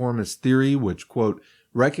reformist theory which, quote,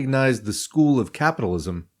 recognized the school of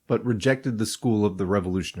capitalism but rejected the school of the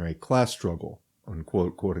revolutionary class struggle,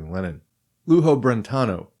 unquote, quoting Lenin. Luho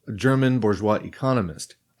Brentano, a German bourgeois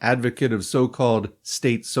economist, advocate of so-called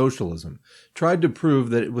state socialism, tried to prove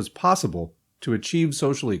that it was possible to achieve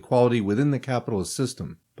social equality within the capitalist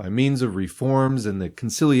system by means of reforms and the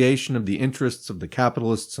conciliation of the interests of the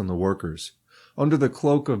capitalists and the workers. Under the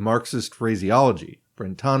cloak of Marxist phraseology,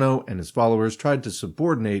 Brentano and his followers tried to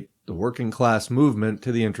subordinate the working class movement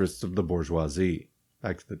to the interests of the bourgeoisie.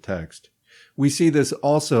 Back to the text. We see this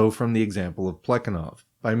also from the example of Plekhanov.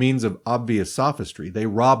 By means of obvious sophistry, they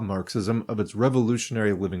rob Marxism of its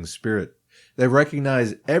revolutionary living spirit. They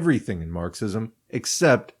recognize everything in Marxism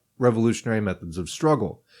except revolutionary methods of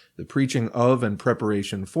struggle, the preaching of and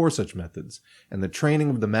preparation for such methods, and the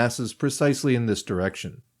training of the masses precisely in this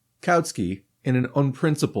direction. Kautsky, in an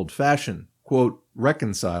unprincipled fashion, quote,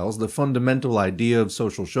 reconciles the fundamental idea of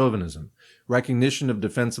social chauvinism, recognition of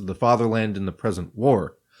defense of the fatherland in the present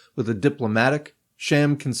war, with a diplomatic,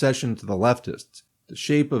 sham concession to the leftists, the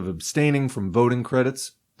shape of abstaining from voting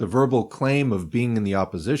credits, the verbal claim of being in the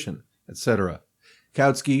opposition, etc.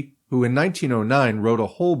 Kautsky, who in 1909 wrote a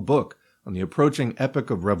whole book on the approaching epoch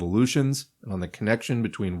of revolutions and on the connection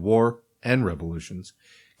between war and revolutions,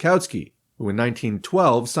 Kautsky, who in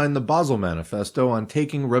 1912 signed the Basel Manifesto on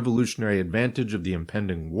taking revolutionary advantage of the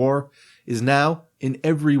impending war, is now, in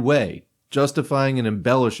every way, justifying and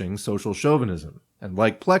embellishing social chauvinism, and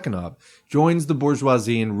like Plekhanov, joins the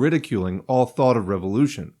bourgeoisie in ridiculing all thought of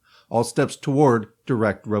revolution, all steps toward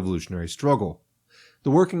direct revolutionary struggle.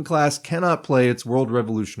 The working class cannot play its world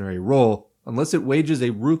revolutionary role unless it wages a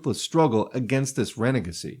ruthless struggle against this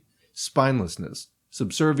renegacy, spinelessness,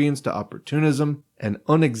 subservience to opportunism, and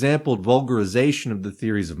unexampled vulgarization of the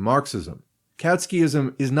theories of Marxism.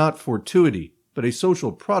 Kautskyism is not fortuity, but a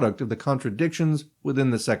social product of the contradictions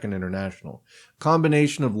within the Second International, a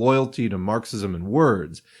combination of loyalty to Marxism in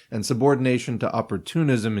words and subordination to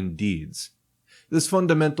opportunism in deeds. This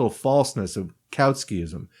fundamental falseness of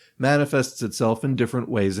Kautskyism manifests itself in different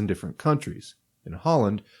ways in different countries. In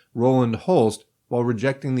Holland, Roland Holst, while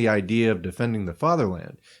rejecting the idea of defending the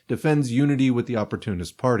fatherland, defends unity with the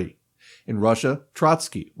opportunist party. In Russia,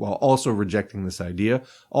 Trotsky, while also rejecting this idea,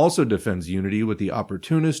 also defends unity with the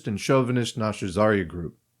opportunist and chauvinist Naša Zarya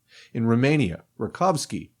group. In Romania,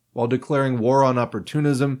 Rakovsky, while declaring war on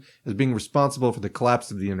opportunism as being responsible for the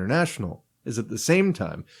collapse of the International, is at the same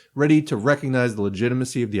time ready to recognize the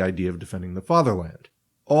legitimacy of the idea of defending the fatherland.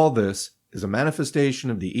 All this is a manifestation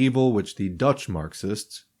of the evil which the Dutch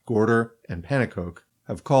Marxists, Gorter and Pannekoek,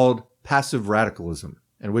 have called passive radicalism,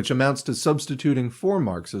 and which amounts to substituting for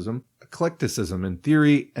Marxism eclecticism in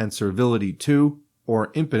theory and servility to,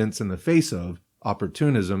 or impotence in the face of,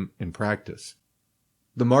 opportunism in practice.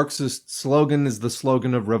 The Marxist slogan is the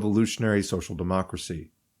slogan of revolutionary social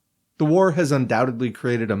democracy. The war has undoubtedly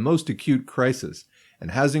created a most acute crisis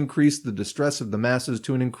and has increased the distress of the masses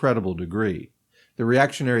to an incredible degree. The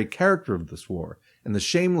reactionary character of this war and the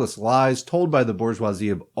shameless lies told by the bourgeoisie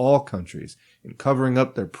of all countries in covering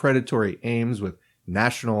up their predatory aims with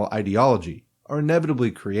national ideology are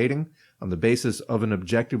inevitably creating, on the basis of an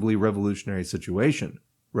objectively revolutionary situation,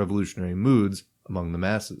 revolutionary moods among the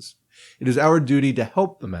masses. It is our duty to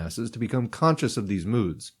help the masses to become conscious of these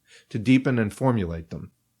moods, to deepen and formulate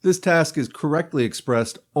them. This task is correctly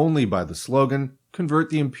expressed only by the slogan, "Convert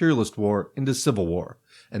the imperialist war into civil war,"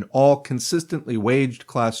 and all consistently waged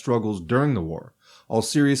class struggles during the war, all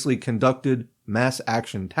seriously conducted mass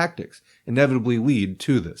action tactics inevitably lead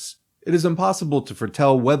to this. It is impossible to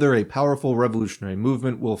foretell whether a powerful revolutionary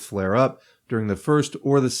movement will flare up during the First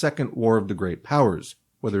or the Second War of the Great Powers,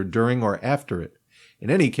 whether during or after it. In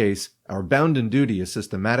any case, our bounden duty is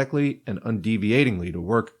systematically and undeviatingly to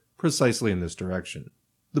work precisely in this direction.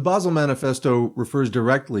 The Basel Manifesto refers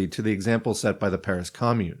directly to the example set by the Paris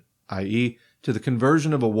Commune, i.e., to the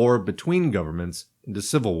conversion of a war between governments into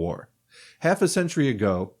civil war. Half a century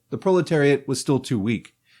ago, the proletariat was still too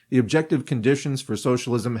weak. The objective conditions for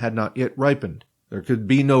socialism had not yet ripened. There could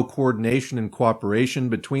be no coordination and cooperation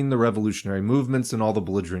between the revolutionary movements in all the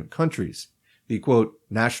belligerent countries. The, quote,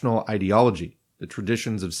 national ideology, the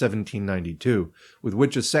traditions of 1792, with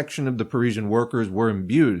which a section of the Parisian workers were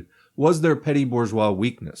imbued, was their petty bourgeois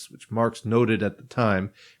weakness, which Marx noted at the time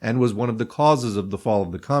and was one of the causes of the fall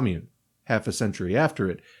of the Commune. Half a century after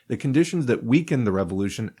it, the conditions that weakened the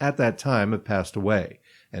revolution at that time have passed away,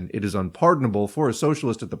 and it is unpardonable for a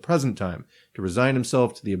socialist at the present time to resign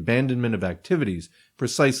himself to the abandonment of activities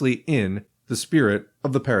precisely in the spirit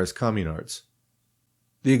of the Paris Communards.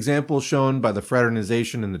 The example shown by the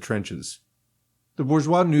fraternization in the trenches. The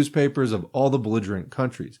bourgeois newspapers of all the belligerent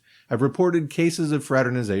countries have reported cases of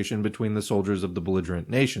fraternization between the soldiers of the belligerent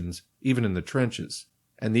nations, even in the trenches.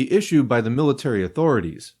 And the issue by the military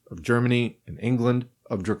authorities of Germany and England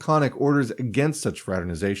of draconic orders against such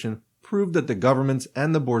fraternization proved that the governments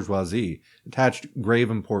and the bourgeoisie attached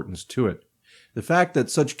grave importance to it. The fact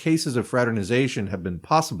that such cases of fraternization have been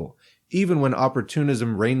possible, even when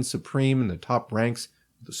opportunism reigned supreme in the top ranks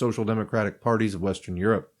of the social democratic parties of Western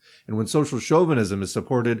Europe, and when social chauvinism is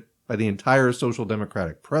supported by the entire social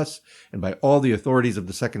democratic press and by all the authorities of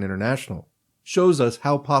the Second International, shows us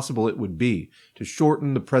how possible it would be to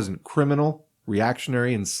shorten the present criminal,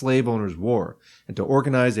 reactionary, and slave owners' war, and to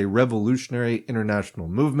organize a revolutionary international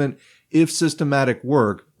movement if systematic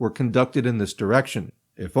work were conducted in this direction,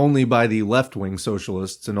 if only by the left-wing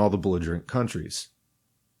socialists in all the belligerent countries.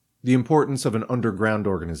 The importance of an underground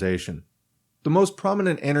organization. The most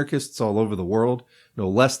prominent anarchists all over the world, no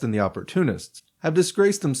less than the opportunists, have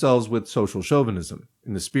disgraced themselves with social chauvinism,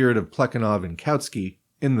 in the spirit of Plekhanov and Kautsky,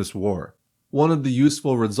 in this war. One of the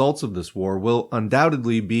useful results of this war will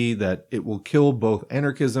undoubtedly be that it will kill both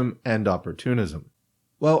anarchism and opportunism.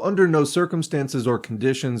 While under no circumstances or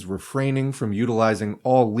conditions refraining from utilizing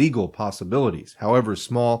all legal possibilities, however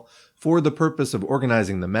small, for the purpose of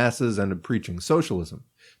organizing the masses and of preaching socialism,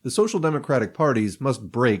 the social democratic parties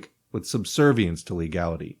must break with subservience to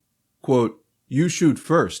legality. Quote, "You shoot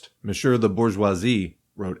first, Monsieur the Bourgeoisie,"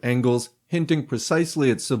 wrote Engels, hinting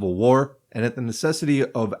precisely at civil war and at the necessity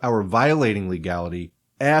of our violating legality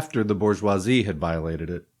after the bourgeoisie had violated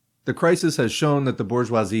it. The crisis has shown that the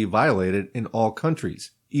bourgeoisie violated in all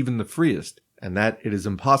countries, even the freest, and that it is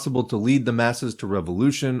impossible to lead the masses to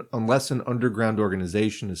revolution unless an underground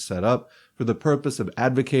organization is set up for the purpose of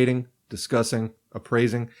advocating, discussing,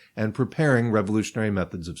 appraising, and preparing revolutionary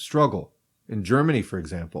methods of struggle. In Germany, for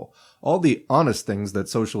example, all the honest things that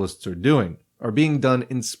socialists are doing are being done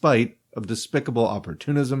in spite of despicable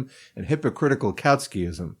opportunism and hypocritical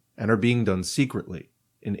Kautskyism, and are being done secretly.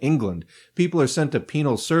 In England, people are sent to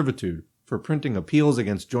penal servitude for printing appeals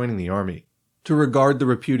against joining the army. To regard the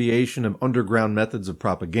repudiation of underground methods of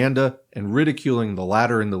propaganda and ridiculing the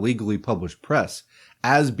latter in the legally published press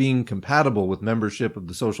as being compatible with membership of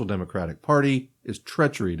the Social Democratic Party is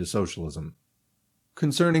treachery to socialism.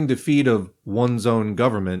 Concerning defeat of one's own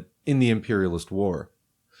government in the imperialist war.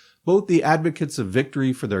 Both the advocates of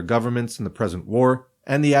victory for their governments in the present war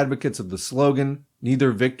and the advocates of the slogan,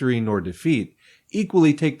 "Neither victory nor defeat,"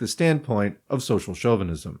 equally take the standpoint of social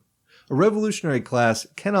chauvinism. A revolutionary class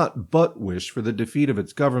cannot but wish for the defeat of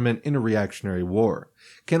its government in a reactionary war,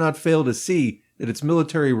 cannot fail to see that its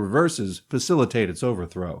military reverses facilitate its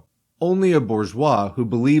overthrow. Only a bourgeois who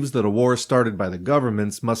believes that a war started by the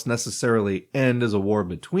governments must necessarily end as a war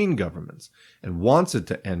between governments, and wants it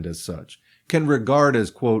to end as such, can regard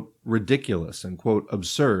as, quote, ridiculous and, quote,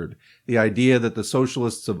 absurd the idea that the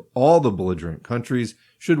socialists of all the belligerent countries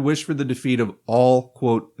should wish for the defeat of all,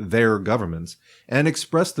 quote, their governments, and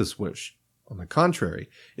express this wish, On the contrary,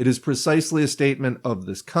 it is precisely a statement of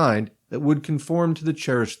this kind that would conform to the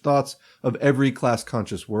cherished thoughts of every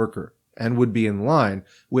class-conscious worker, and would be in line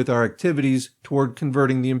with our activities toward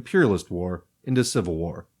converting the imperialist war into civil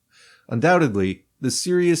war. Undoubtedly, the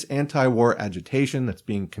serious anti-war agitation that's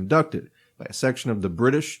being conducted by a section of the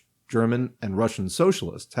British, German, and Russian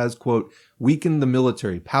socialists has, quote, weakened the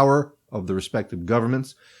military power of the respective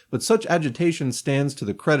governments, but such agitation stands to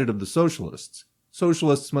the credit of the socialists.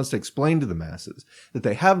 Socialists must explain to the masses that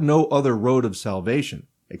they have no other road of salvation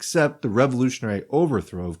except the revolutionary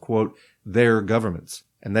overthrow of, quote, their governments,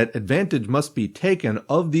 and that advantage must be taken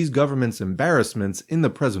of these governments' embarrassments in the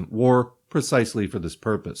present war precisely for this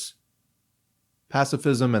purpose.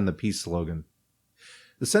 Pacifism and the peace slogan.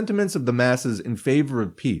 The sentiments of the masses in favor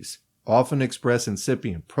of peace often express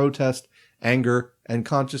incipient protest, anger, and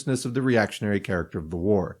consciousness of the reactionary character of the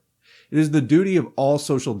war. It is the duty of all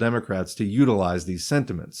social democrats to utilize these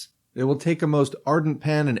sentiments. They will take a most ardent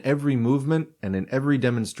pan in every movement and in every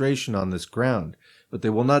demonstration on this ground, but they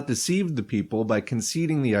will not deceive the people by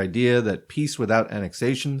conceding the idea that peace without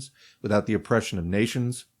annexations, without the oppression of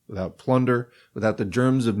nations, without plunder, without the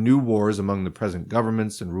germs of new wars among the present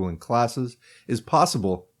governments and ruling classes, is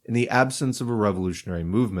possible in the absence of a revolutionary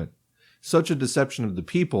movement. Such a deception of the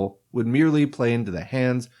people would merely play into the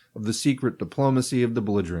hands of the secret diplomacy of the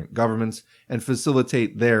belligerent governments and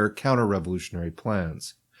facilitate their counter-revolutionary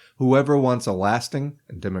plans. Whoever wants a lasting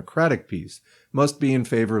and democratic peace must be in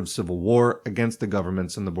favor of civil war against the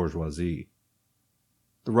governments and the bourgeoisie.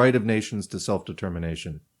 The right of nations to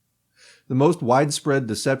self-determination. The most widespread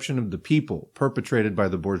deception of the people perpetrated by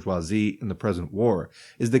the bourgeoisie in the present war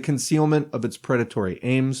is the concealment of its predatory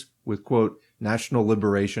aims with, quote, national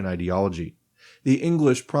liberation ideology. The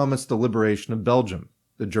English promised the liberation of Belgium,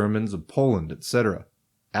 the Germans of Poland, etc.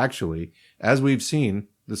 Actually, as we've seen,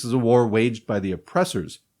 this is a war waged by the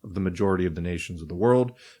oppressors of the majority of the nations of the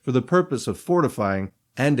world for the purpose of fortifying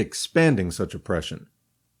and expanding such oppression.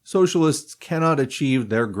 Socialists cannot achieve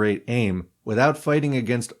their great aim without fighting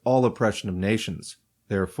against all oppression of nations.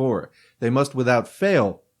 Therefore, they must without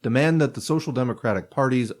fail demand that the social democratic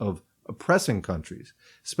parties of oppressing countries,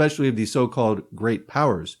 especially of the so-called great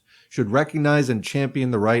powers, should recognize and champion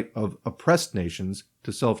the right of oppressed nations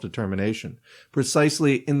to self-determination,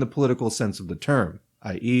 precisely in the political sense of the term,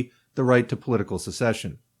 i.e., the right to political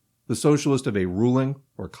secession. The socialist of a ruling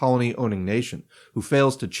or colony-owning nation who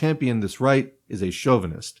fails to champion this right is a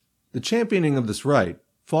chauvinist. The championing of this right,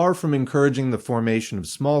 far from encouraging the formation of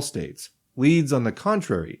small states, leads on the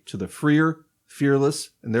contrary to the freer,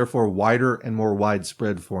 fearless, and therefore wider and more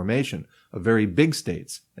widespread formation of very big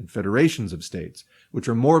states and federations of states, which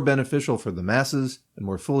are more beneficial for the masses and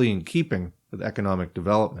more fully in keeping with economic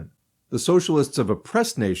development. The socialists of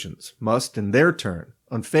oppressed nations must, in their turn,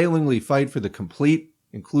 unfailingly fight for the complete,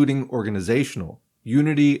 including organizational,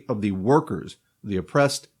 unity of the workers of the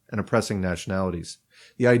oppressed and oppressing nationalities.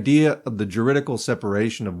 The idea of the juridical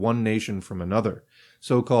separation of one nation from another,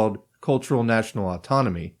 so-called cultural national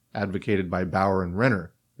autonomy, advocated by Bauer and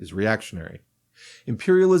Renner, is reactionary.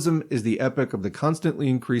 Imperialism is the epoch of the constantly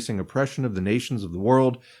increasing oppression of the nations of the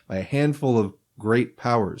world by a handful of great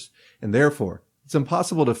powers, and therefore it's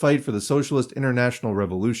impossible to fight for the socialist international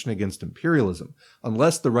revolution against imperialism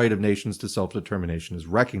unless the right of nations to self-determination is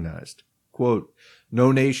recognized. Quote,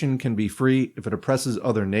 no nation can be free if it oppresses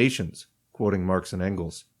other nations, quoting Marx and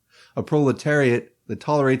Engels. A proletariat that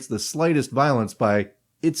tolerates the slightest violence by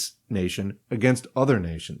its nation against other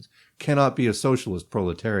nations cannot be a socialist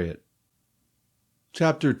proletariat.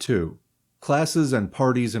 Chapter 2. Classes and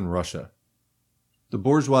Parties in Russia. The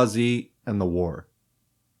Bourgeoisie and the War.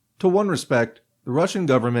 To one respect, the Russian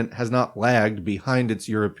government has not lagged behind its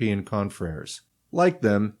European confreres. Like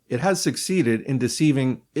them, it has succeeded in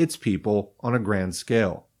deceiving its people on a grand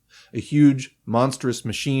scale. A huge, monstrous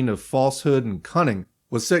machine of falsehood and cunning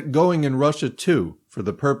was set going in Russia too, for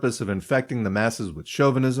the purpose of infecting the masses with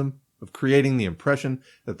chauvinism, of creating the impression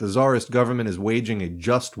that the Tsarist government is waging a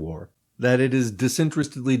just war, that it is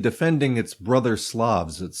disinterestedly defending its brother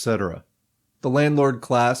Slavs, etc. The landlord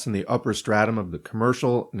class and the upper stratum of the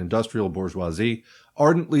commercial and industrial bourgeoisie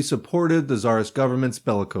ardently supported the Tsarist government's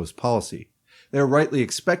bellicose policy. They are rightly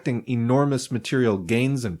expecting enormous material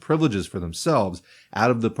gains and privileges for themselves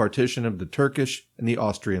out of the partition of the Turkish and the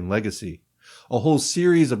Austrian legacy. A whole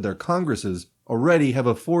series of their congresses already have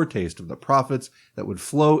a foretaste of the profits that would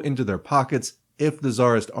flow into their pockets if the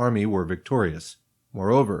Tsarist army were victorious.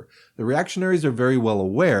 Moreover, the reactionaries are very well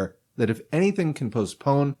aware that if anything can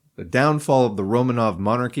postpone the downfall of the Romanov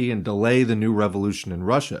monarchy and delay the new revolution in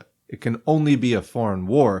Russia, it can only be a foreign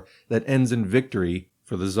war that ends in victory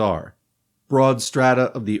for the Tsar. Broad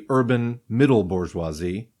strata of the urban middle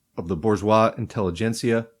bourgeoisie, of the bourgeois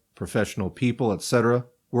intelligentsia, professional people, etc.,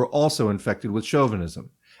 were also infected with chauvinism,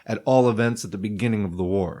 at all events at the beginning of the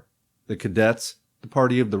war. The cadets, the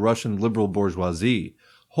party of the Russian liberal bourgeoisie,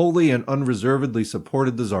 wholly and unreservedly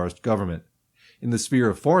supported the Tsarist government. In the sphere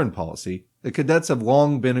of foreign policy, the cadets have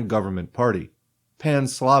long been a government party.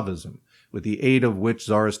 Pan-Slavism, with the aid of which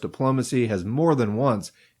Tsarist diplomacy has more than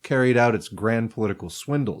once carried out its grand political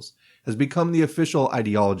swindles, has become the official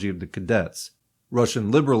ideology of the cadets. Russian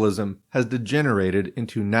liberalism has degenerated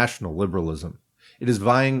into national liberalism. It is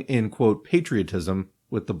vying in, quote, patriotism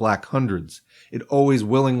with the Black Hundreds. It always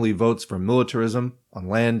willingly votes for militarism on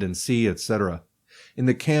land and sea, etc. In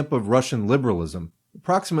the camp of Russian liberalism,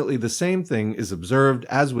 approximately the same thing is observed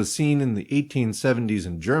as was seen in the 1870s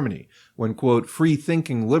in Germany, when, quote,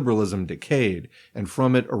 free-thinking liberalism decayed, and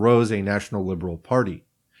from it arose a national liberal party.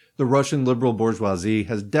 The Russian liberal bourgeoisie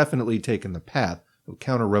has definitely taken the path of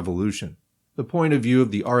counter-revolution. The point of view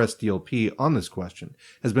of the RSDLP on this question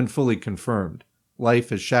has been fully confirmed. Life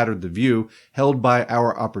has shattered the view held by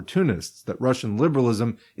our opportunists that Russian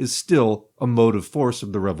liberalism is still a motive force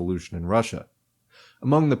of the revolution in Russia.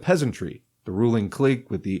 Among the peasantry, the ruling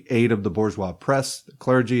clique, with the aid of the bourgeois press, the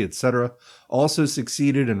clergy, etc., also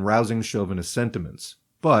succeeded in rousing chauvinist sentiments.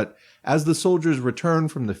 But, as the soldiers return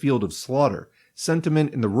from the field of slaughter,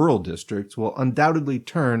 sentiment in the rural districts will undoubtedly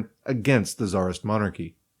turn against the Tsarist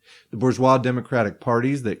monarchy. The bourgeois democratic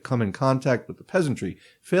parties that come in contact with the peasantry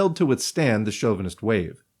failed to withstand the chauvinist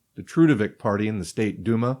wave. The Trudovik party in the State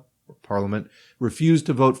Duma, or parliament, refused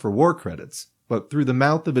to vote for war credits, but through the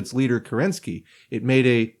mouth of its leader Kerensky, it made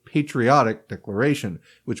a patriotic declaration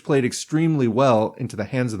which played extremely well into the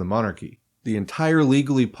hands of the monarchy. The entire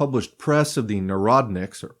legally published press of the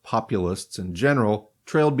Narodniks, or populists in general,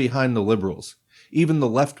 trailed behind the liberals. Even the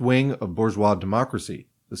left wing of bourgeois democracy,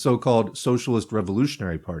 the so-called Socialist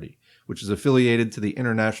Revolutionary Party, which is affiliated to the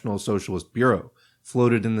International Socialist Bureau,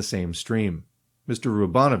 floated in the same stream. Mr.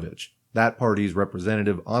 Rubanovich, that party's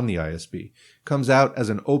representative on the ISB, comes out as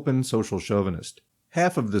an open social chauvinist.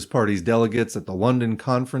 Half of this party's delegates at the London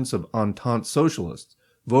Conference of Entente Socialists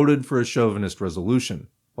voted for a chauvinist resolution,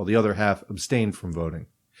 while the other half abstained from voting.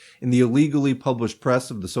 In the illegally published press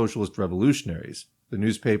of the Socialist Revolutionaries, the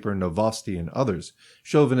newspaper Novosti and others,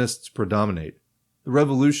 chauvinists predominate. The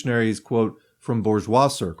revolutionaries, quote, from bourgeois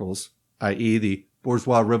circles, i.e. the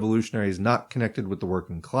bourgeois revolutionaries not connected with the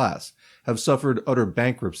working class, have suffered utter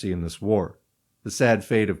bankruptcy in this war. The sad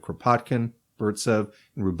fate of Kropotkin, Burtsev,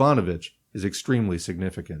 and Rubanovich is extremely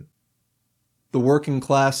significant. The working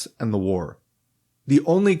class and the war. The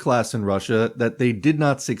only class in Russia that they did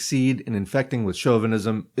not succeed in infecting with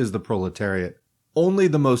chauvinism is the proletariat. Only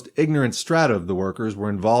the most ignorant strata of the workers were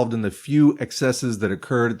involved in the few excesses that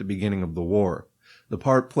occurred at the beginning of the war. The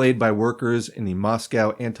part played by workers in the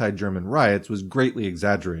Moscow anti-German riots was greatly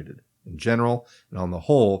exaggerated. In general, and on the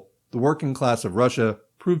whole, the working class of Russia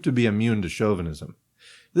proved to be immune to chauvinism.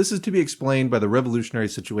 This is to be explained by the revolutionary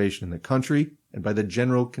situation in the country and by the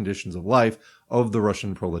general conditions of life of the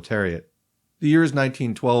Russian proletariat. The years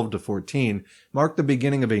 1912 to 14 marked the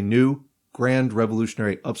beginning of a new, grand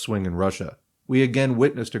revolutionary upswing in Russia. We again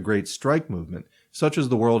witnessed a great strike movement, such as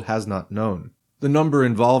the world has not known. The number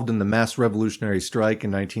involved in the mass revolutionary strike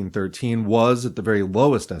in 1913 was, at the very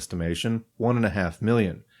lowest estimation, 1.5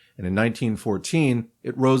 million, and in 1914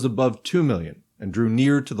 it rose above 2 million and drew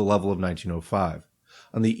near to the level of 1905.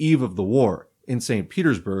 On the eve of the war, in St.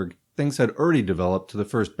 Petersburg, things had already developed to the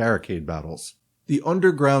first barricade battles. The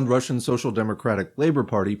underground Russian Social Democratic Labor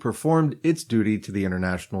Party performed its duty to the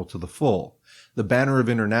International to the full. The banner of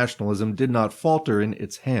internationalism did not falter in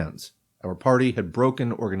its hands. Our party had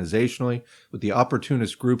broken organizationally with the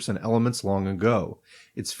opportunist groups and elements long ago.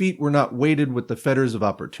 Its feet were not weighted with the fetters of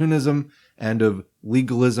opportunism and of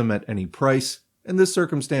legalism at any price, and this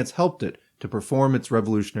circumstance helped it to perform its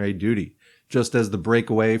revolutionary duty, just as the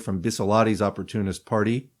breakaway from Bisolati's opportunist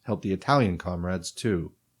party helped the Italian comrades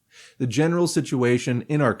too. The general situation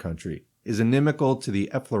in our country is inimical to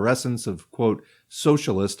the efflorescence of, quote,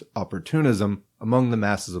 socialist opportunism among the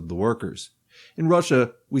masses of the workers. In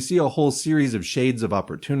Russia, we see a whole series of shades of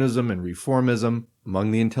opportunism and reformism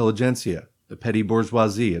among the intelligentsia, the petty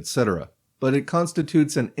bourgeoisie, etc., but it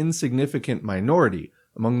constitutes an insignificant minority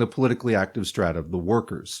among the politically active strata of the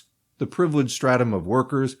workers. The privileged stratum of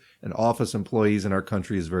workers and office employees in our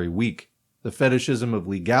country is very weak. The fetishism of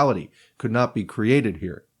legality could not be created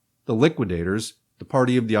here. The liquidators, the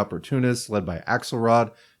party of the opportunists led by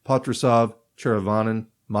Axelrod, Patrusov, Cherevinin,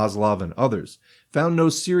 Maslov, and others, found no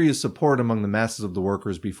serious support among the masses of the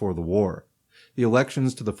workers before the war. The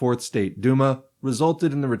elections to the Fourth State Duma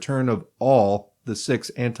resulted in the return of all the 6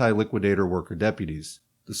 anti-liquidator worker deputies.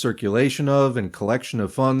 The circulation of and collection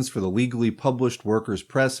of funds for the legally published workers'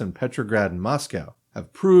 press in Petrograd and Moscow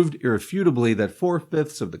have proved irrefutably that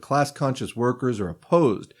 4/5 of the class-conscious workers are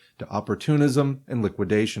opposed to opportunism and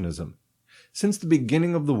liquidationism. Since the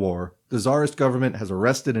beginning of the war, the Tsarist government has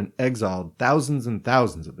arrested and exiled thousands and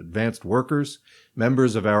thousands of advanced workers,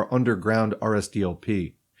 members of our underground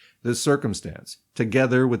RSDLP. This circumstance,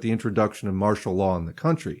 together with the introduction of martial law in the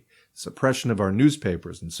country, suppression of our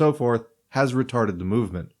newspapers, and so forth, has retarded the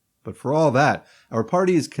movement. But for all that, our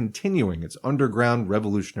party is continuing its underground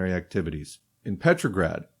revolutionary activities. In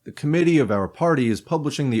Petrograd, the committee of our party is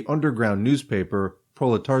publishing the underground newspaper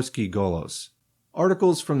Proletarsky Golos.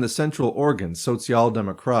 Articles from the central organ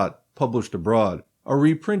Social-Democrat, published abroad, are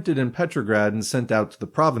reprinted in Petrograd and sent out to the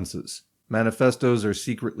provinces. Manifestos are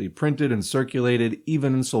secretly printed and circulated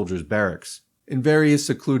even in soldiers' barracks. In various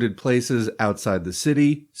secluded places outside the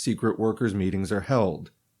city, secret workers' meetings are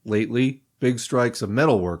held. Lately, big strikes of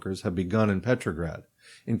metal workers have begun in Petrograd.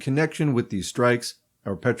 In connection with these strikes,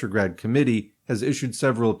 our Petrograd committee has issued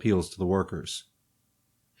several appeals to the workers.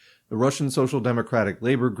 The Russian Social Democratic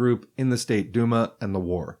Labor Group in the State Duma and the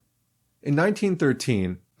war. In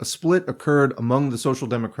 1913, a split occurred among the Social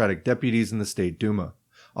Democratic deputies in the State Duma.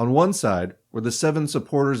 On one side were the 7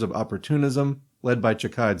 supporters of opportunism, led by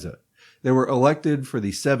Chikaidze. They were elected for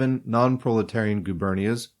the 7 non-proletarian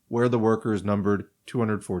gubernias, where the workers numbered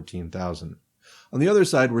 214,000. On the other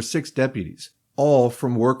side were 6 deputies, all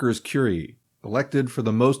from workers' curie, elected for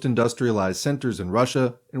the most industrialized centers in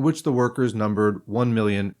Russia, in which the workers numbered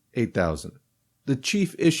 1,008,000. The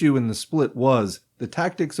chief issue in the split was the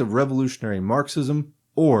tactics of revolutionary Marxism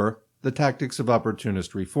or the tactics of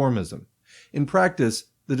opportunist reformism. In practice,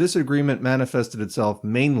 the disagreement manifested itself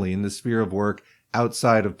mainly in the sphere of work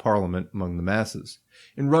outside of parliament among the masses.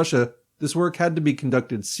 In Russia, this work had to be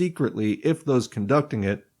conducted secretly if those conducting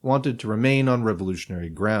it wanted to remain on revolutionary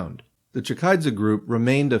ground. The Chikaidze group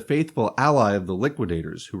remained a faithful ally of the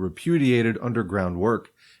liquidators who repudiated underground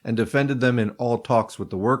work and defended them in all talks with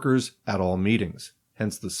the workers at all meetings,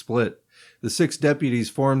 hence the split. The 6 deputies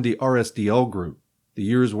formed the RSDL group. The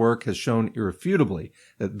year's work has shown irrefutably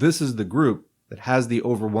that this is the group that has the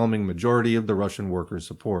overwhelming majority of the Russian workers'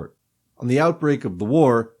 support. On the outbreak of the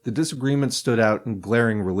war, the disagreement stood out in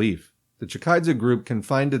glaring relief. The Chikaidze group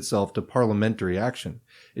confined itself to parliamentary action.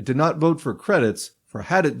 It did not vote for credits, for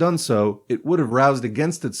had it done so, it would have roused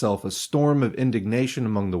against itself a storm of indignation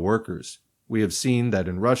among the workers. We have seen that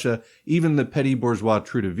in Russia, even the petty bourgeois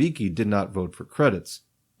Trudoviki did not vote for credits.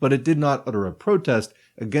 But it did not utter a protest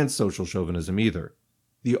against social chauvinism either.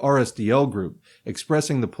 The RSDL group,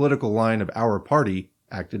 expressing the political line of our party,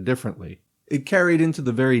 acted differently. It carried into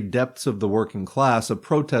the very depths of the working class a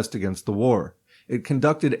protest against the war. It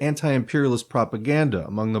conducted anti-imperialist propaganda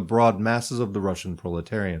among the broad masses of the Russian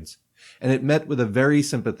proletarians. And it met with a very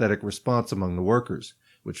sympathetic response among the workers,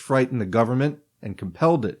 which frightened the government and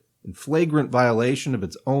compelled it, in flagrant violation of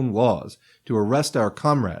its own laws, to arrest our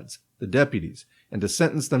comrades, the deputies, and to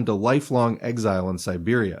sentence them to lifelong exile in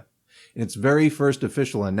Siberia. In its very first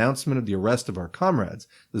official announcement of the arrest of our comrades,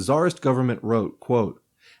 the Tsarist government wrote, quote,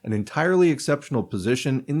 "An entirely exceptional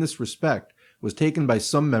position in this respect was taken by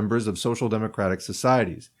some members of social democratic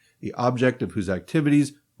societies, the object of whose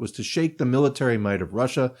activities was to shake the military might of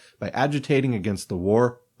Russia by agitating against the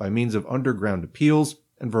war by means of underground appeals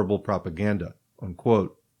and verbal propaganda."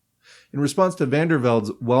 Unquote. In response to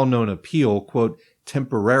Vanderveld's well-known appeal, quote,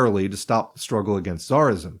 "temporarily to stop the struggle against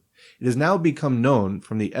Tsarism," it has now become known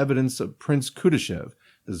from the evidence of Prince Kudyshev,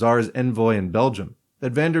 the Tsar's envoy in Belgium,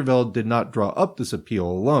 that Vanderveld did not draw up this appeal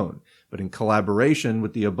alone, but in collaboration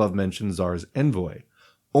with the above-mentioned Tsar's envoy.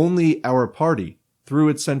 Only our party, through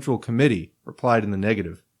its central committee, replied in the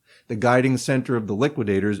negative. The guiding center of the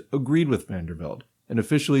liquidators agreed with Vanderveld, and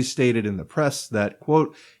officially stated in the press that,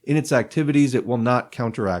 quote, "in its activities it will not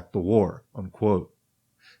counteract the war," unquote.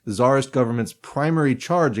 The Tsarist government's primary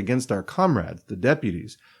charge against our comrades, the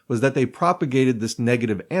deputies, was that they propagated this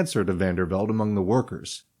negative answer to Vanderveld among the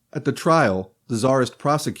workers. At the trial, the Tsarist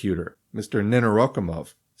prosecutor, Mr.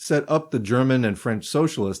 Nenorokomov, set up the German and French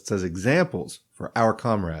socialists as examples for our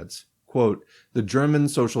comrades. Quote, "The German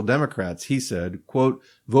Social Democrats," he said, quote,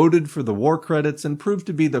 "voted for the war credits and proved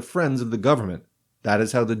to be the friends of the government. That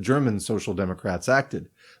is how the German Social Democrats acted.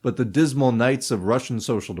 But the dismal knights of Russian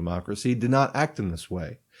social democracy did not act in this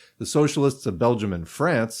way. The socialists of Belgium and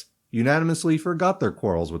France unanimously forgot their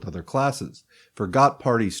quarrels with other classes, forgot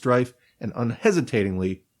party strife, and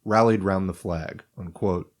unhesitatingly rallied round the flag."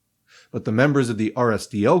 Unquote. But the members of the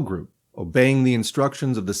RSDL group, obeying the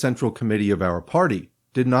instructions of the Central Committee of our party,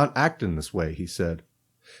 did not act in this way, he said.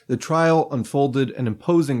 The trial unfolded an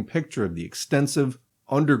imposing picture of the extensive,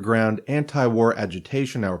 underground anti-war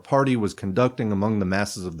agitation our party was conducting among the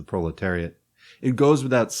masses of the proletariat. It goes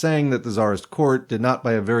without saying that the Tsarist court did not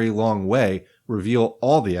by a very long way reveal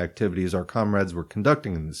all the activities our comrades were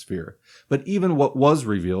conducting in the sphere, but even what was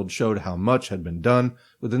revealed showed how much had been done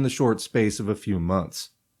within the short space of a few months.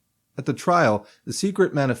 At the trial, the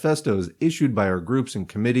secret manifestos issued by our groups and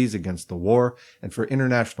committees against the war and for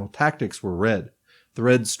international tactics were read.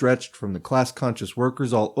 Threads stretched from the class-conscious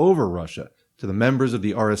workers all over Russia to the members of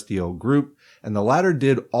the RSDL group, and the latter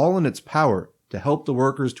did all in its power to help the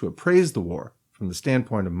workers to appraise the war from the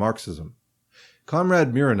standpoint of Marxism.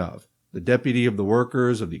 Comrade Mironov, the deputy of the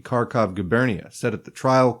workers of the Kharkov gubernia, said at the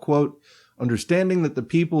trial, quote, "Understanding that the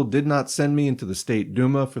people did not send me into the State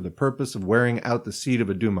Duma for the purpose of wearing out the seat of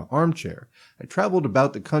a Duma armchair, I traveled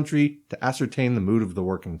about the country to ascertain the mood of the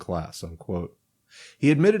working class." Unquote. He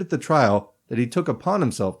admitted at the trial that he took upon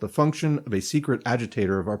himself the function of a secret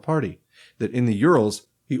agitator of our party, that in the Urals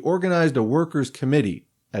he organized a workers' committee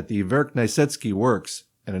at the Verkhnysetsky works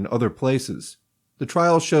and in other places. The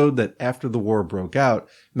trial showed that after the war broke out,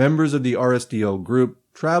 members of the RSDL group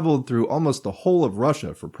traveled through almost the whole of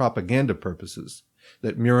Russia for propaganda purposes,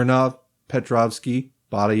 that Mironov, Petrovsky,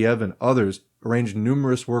 Badayev, and others arranged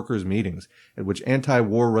numerous workers' meetings at which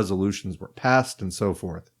anti-war resolutions were passed and so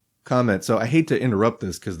forth. Comment, so I hate to interrupt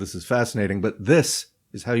this because this is fascinating, but this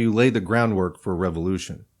is how you lay the groundwork for a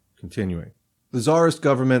revolution. Continuing. The Tsarist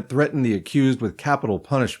government threatened the accused with capital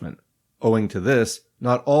punishment. Owing to this,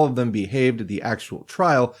 not all of them behaved at the actual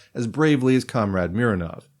trial as bravely as Comrade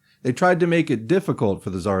Mironov. They tried to make it difficult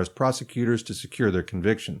for the Tsarist prosecutors to secure their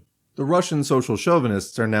conviction. The Russian social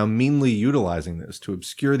chauvinists are now meanly utilizing this to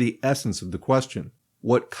obscure the essence of the question.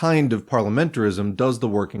 What kind of parliamentarism does the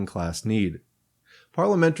working class need?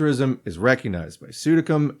 Parliamentarism is recognized by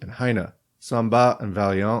Sudicum and Heine, Samba and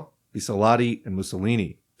Vaillant, Bisalati and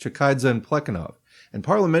Mussolini, Chikaidze and Plekhanov, and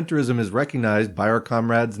parliamentarism is recognized by our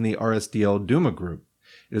comrades in the RSDL Duma group.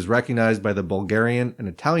 It is recognized by the Bulgarian and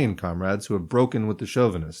Italian comrades who have broken with the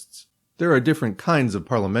chauvinists. There are different kinds of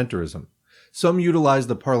parliamentarism. Some utilize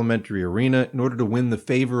the parliamentary arena in order to win the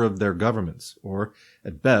favor of their governments, or,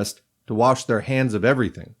 at best, to wash their hands of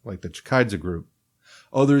everything, like the Chikaidze group.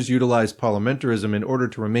 Others utilize parliamentarism in order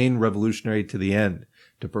to remain revolutionary to the end,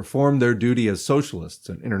 to perform their duty as socialists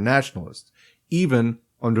and internationalists, even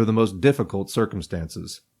under the most difficult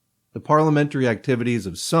circumstances. The parliamentary activities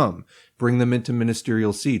of some bring them into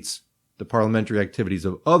ministerial seats. The parliamentary activities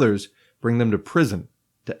of others bring them to prison,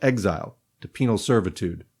 to exile, to penal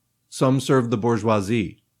servitude. Some serve the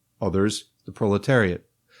bourgeoisie, others the proletariat.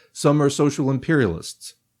 Some are social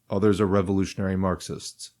imperialists, others are revolutionary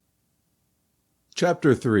Marxists.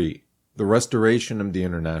 Chapter 3. The Restoration of the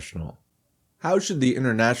International. How should the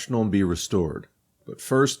International be restored? But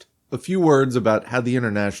first, a few words about how the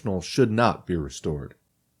International should not be restored.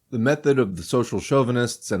 The method of the social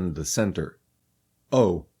chauvinists and the center.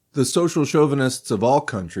 Oh, the social chauvinists of all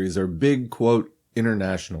countries are big, quote,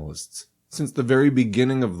 internationalists. Since the very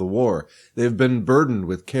beginning of the war, they have been burdened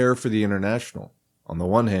with care for the International. On the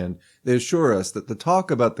one hand, they assure us that the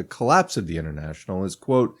talk about the collapse of the International is,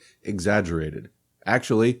 quote, exaggerated.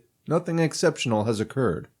 Actually, nothing exceptional has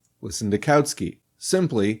occurred. Listen to Kautsky.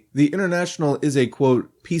 Simply, the International is a,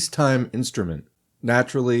 quote, peacetime instrument.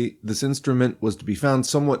 Naturally, this instrument was to be found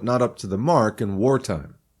somewhat not up to the mark in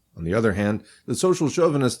wartime. On the other hand, the social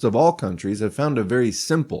chauvinists of all countries have found a very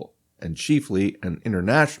simple, and chiefly an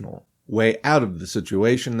international, way out of the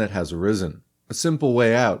situation that has arisen. A simple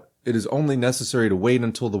way out. It is only necessary to wait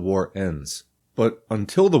until the war ends. But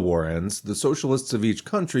until the war ends, the socialists of each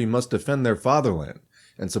country must defend their fatherland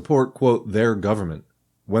and support, quote, their government.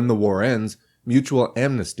 When the war ends, mutual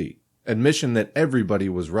amnesty, admission that everybody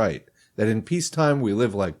was right, that in peacetime we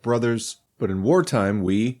live like brothers, but in wartime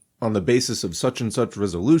we, on the basis of such and such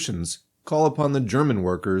resolutions, call upon the German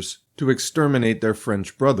workers to exterminate their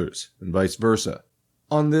French brothers, and vice versa.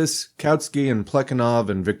 On this, Kautsky and Plekhanov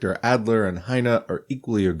and Victor Adler and Heine are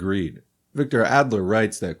equally agreed. Victor Adler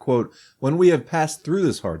writes that, quote, when we have passed through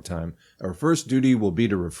this hard time, our first duty will be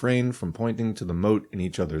to refrain from pointing to the mote in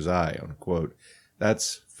each other's eye, unquote.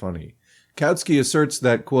 That's funny. Kautsky asserts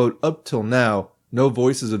that, quote, up till now, no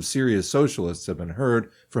voices of serious socialists have been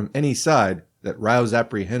heard from any side that rouse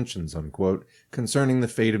apprehensions, unquote, concerning the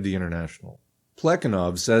fate of the International.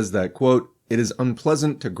 Plekhanov says that, quote, it is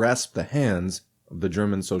unpleasant to grasp the hands of the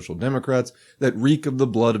German Social Democrats that reek of the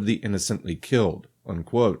blood of the innocently killed,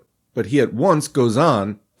 unquote. But he at once goes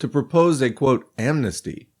on to propose a, quote,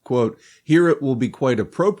 amnesty. Quote, here it will be quite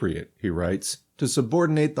appropriate, he writes, to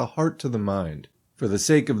subordinate the heart to the mind. For the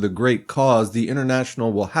sake of the great cause, the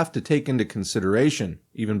International will have to take into consideration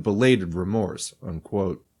even belated remorse,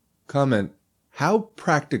 unquote. Comment, How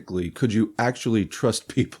practically could you actually trust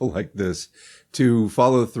people like this to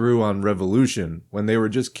follow through on revolution when they were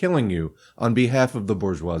just killing you on behalf of the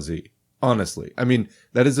bourgeoisie? Honestly, I mean,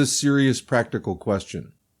 that is a serious practical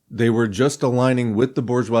question. They were just aligning with the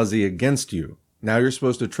bourgeoisie against you. Now you're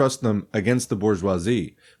supposed to trust them against the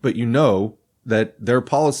bourgeoisie. But you know that their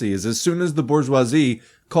policy is as soon as the bourgeoisie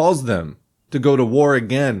calls them to go to war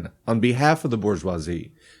again on behalf of the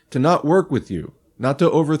bourgeoisie, to not work with you, not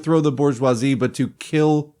to overthrow the bourgeoisie, but to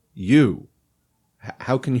kill you.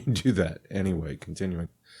 How can you do that? Anyway, continuing.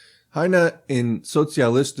 Heine in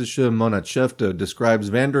Sozialistische Monatshefte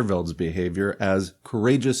describes Vandervelde's behavior as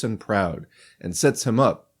courageous and proud, and sets him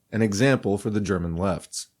up, an example for the German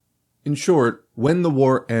lefts. In short, when the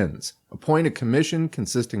war ends, appoint a commission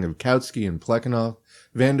consisting of Kautsky and Plekhanov,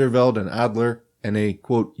 Vandervelde and Adler, and a,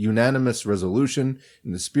 quote, unanimous resolution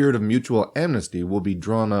in the spirit of mutual amnesty will be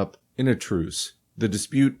drawn up in a truce. The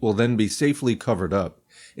dispute will then be safely covered up.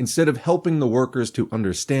 Instead of helping the workers to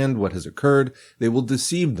understand what has occurred, they will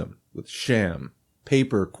deceive them with sham,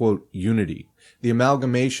 paper, quote, unity. The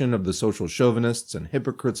amalgamation of the social chauvinists and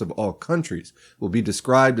hypocrites of all countries will be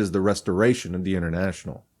described as the restoration of the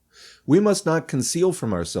International. We must not conceal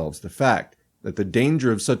from ourselves the fact that the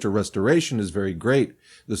danger of such a restoration is very great.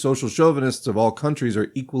 The social chauvinists of all countries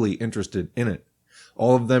are equally interested in it.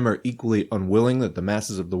 All of them are equally unwilling that the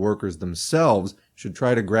masses of the workers themselves should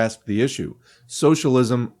try to grasp the issue,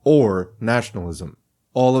 socialism or nationalism.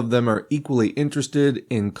 All of them are equally interested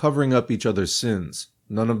in covering up each other's sins.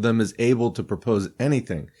 None of them is able to propose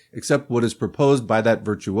anything except what is proposed by that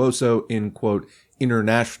virtuoso in, quote,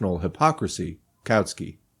 international hypocrisy,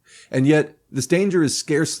 Kautsky. And yet, this danger is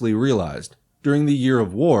scarcely realized. During the year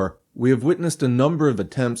of war, we have witnessed a number of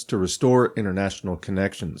attempts to restore international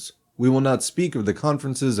connections. We will not speak of the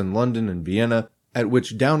conferences in London and Vienna, at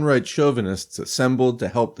which downright chauvinists assembled to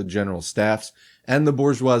help the general staffs and the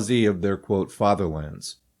bourgeoisie of their, quote,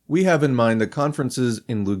 fatherlands. We have in mind the conferences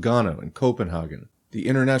in Lugano and Copenhagen, the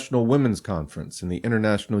International Women's Conference and the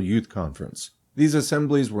International Youth Conference. These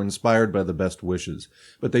assemblies were inspired by the best wishes,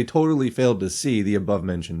 but they totally failed to see the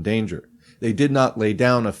above-mentioned danger. They did not lay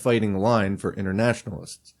down a fighting line for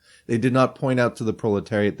internationalists. They did not point out to the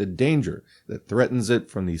proletariat the danger that threatens it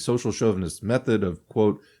from the social chauvinist method of,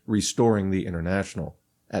 quote, restoring the international.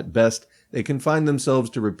 At best, they confined themselves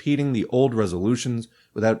to repeating the old resolutions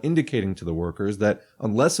without indicating to the workers that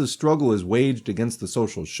unless a struggle is waged against the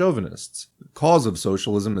social chauvinists, the cause of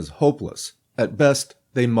socialism is hopeless. At best,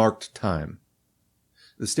 they marked time.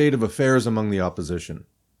 The state of affairs among the opposition.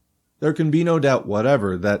 There can be no doubt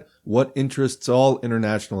whatever that what interests all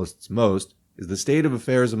internationalists most is the state of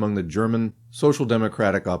affairs among the German social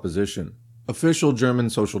democratic opposition. Official German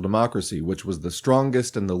social democracy, which was the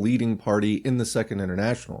strongest and the leading party in the Second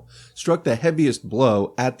International, struck the heaviest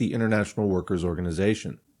blow at the International Workers'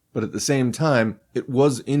 Organization. But at the same time, it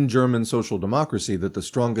was in German social democracy that the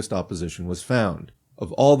strongest opposition was found.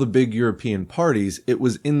 Of all the big European parties, it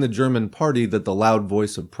was in the German party that the loud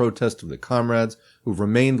voice of protest of the comrades who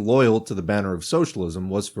remained loyal to the banner of socialism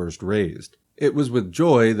was first raised. It was with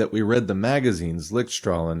joy that we read the magazines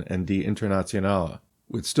Lichtstrahlen and Die Internationale.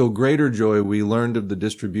 With still greater joy we learned of the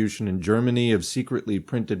distribution in Germany of secretly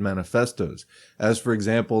printed manifestos, as for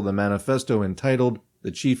example the manifesto entitled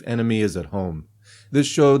The Chief Enemy is at Home. This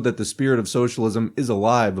showed that the spirit of socialism is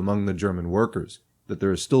alive among the German workers, that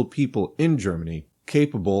there are still people in Germany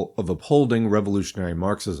capable of upholding revolutionary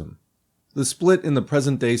Marxism. The split in the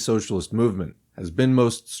present-day socialist movement has been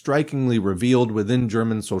most strikingly revealed within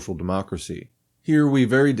German social democracy. Here we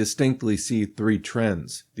very distinctly see three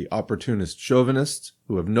trends: the opportunist chauvinists,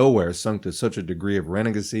 who have nowhere sunk to such a degree of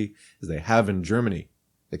renegacy as they have in Germany;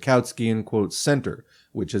 the Kautskyan, quote, center,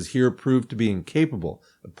 which has here proved to be incapable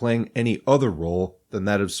of playing any other role than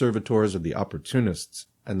that of servitors of the opportunists;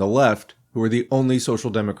 and the left, who are the only social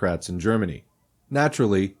democrats in Germany.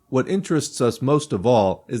 Naturally, what interests us most of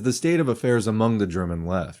all is the state of affairs among the German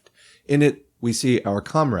left. In it, we see our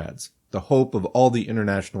comrades, the hope of all the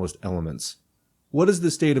internationalist elements. What is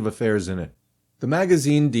the state of affairs in it? The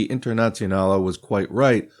magazine Die Internationale was quite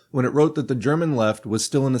right when it wrote that the German left was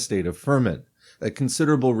still in a state of ferment, that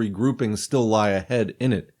considerable regroupings still lie ahead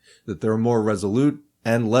in it, that there are more resolute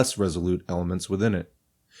and less resolute elements within it.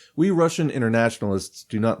 We Russian internationalists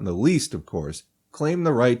do not in the least, of course, claim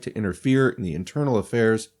the right to interfere in the internal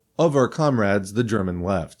affairs of our comrades, the German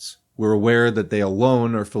lefts. We're aware that they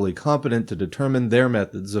alone are fully competent to determine their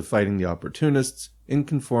methods of fighting the opportunists in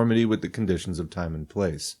conformity with the conditions of time and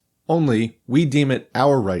place. Only, we deem it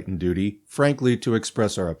our right and duty, frankly, to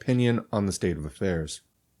express our opinion on the state of affairs.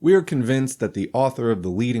 We are convinced that the author of the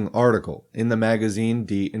leading article in the magazine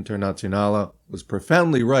Die Internationale was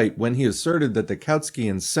profoundly right when he asserted that the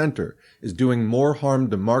Kautskian center is doing more harm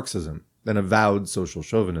to Marxism than avowed social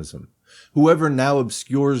chauvinism. Whoever now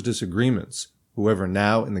obscures disagreements, whoever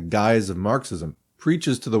now, in the guise of Marxism,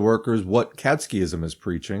 preaches to the workers what Kautskyism is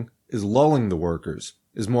preaching, is lulling the workers,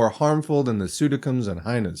 is more harmful than the Sudikums and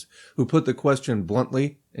Heines, who put the question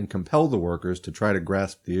bluntly and compel the workers to try to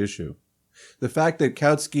grasp the issue. The fact that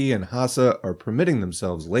Kautsky and Hasse are permitting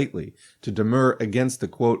themselves lately to demur against the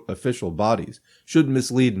quote official bodies should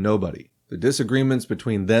mislead nobody. The disagreements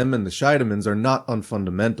between them and the Scheidemans are not on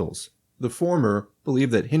fundamentals. The former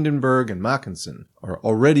believe that Hindenburg and Mackensen are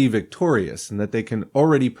already victorious and that they can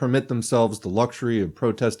already permit themselves the luxury of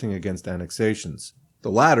protesting against annexations. The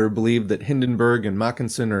latter believe that Hindenburg and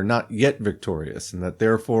Mackensen are not yet victorious and that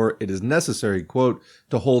therefore it is necessary, quote,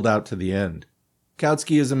 to hold out to the end.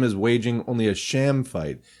 Kautskyism is waging only a sham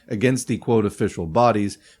fight against the quote official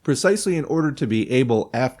bodies precisely in order to be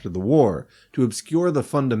able, after the war, to obscure the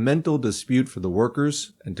fundamental dispute for the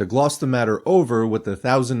workers and to gloss the matter over with the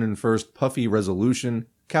 1001st puffy resolution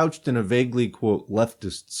couched in a vaguely quote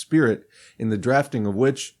leftist spirit in the drafting of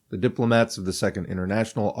which the diplomats of the Second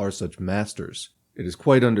International are such masters. It is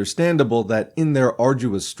quite understandable that in their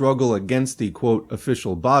arduous struggle against the, quote,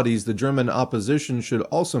 official bodies, the German opposition should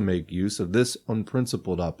also make use of this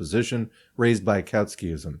unprincipled opposition raised by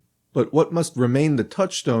Kautskyism. But what must remain the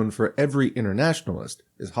touchstone for every internationalist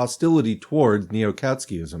is hostility towards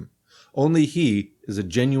neo-Kautskyism. Only he is a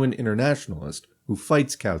genuine internationalist who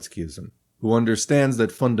fights Kautskyism, who understands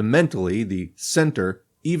that fundamentally the center,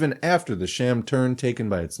 even after the sham turn taken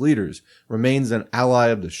by its leaders, remains an ally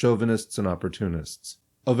of the chauvinists and opportunists.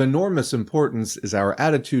 Of enormous importance is our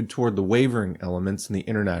attitude toward the wavering elements in the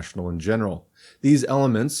International in general. These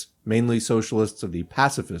elements, mainly socialists of the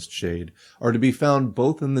pacifist shade, are to be found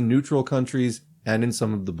both in the neutral countries and in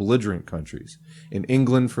some of the belligerent countries. In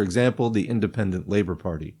England, for example, the Independent Labour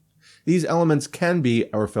Party. These elements can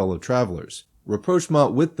be our fellow travelers.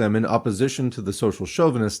 Rapprochement with them in opposition to the social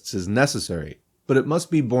chauvinists is necessary, but it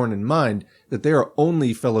must be borne in mind that they are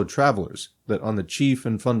only fellow travelers, that on the chief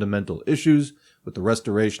and fundamental issues, with the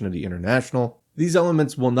restoration of the International, these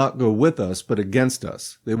elements will not go with us but against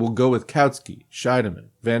us. They will go with Kautsky, Scheidemann,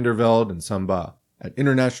 van der Velde, and Samba. At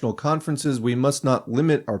international conferences, we must not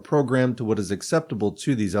limit our program to what is acceptable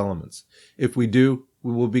to these elements. If we do,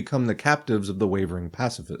 we will become the captives of the wavering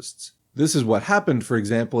pacifists. This is what happened, for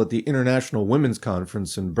example, at the International Women's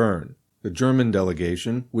Conference in Bern. The German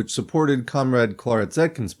delegation, which supported Comrade Claret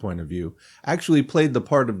Zetkin's point of view, actually played the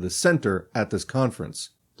part of the center at this conference.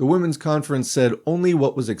 The Women's Conference said only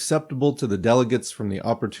what was acceptable to the delegates from the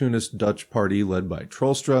opportunist Dutch party led by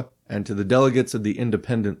Troelstra, and to the delegates of the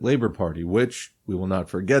Independent Labour Party, which, we will not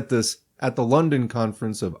forget this, at the London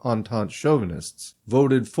Conference of Entente Chauvinists,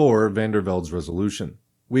 voted for van der Velde's resolution.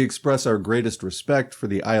 We express our greatest respect for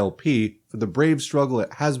the ILP for the brave struggle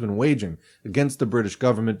it has been waging against the British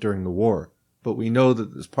government during the war, but we know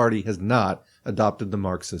that this party has not adopted the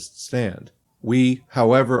Marxist stand. We,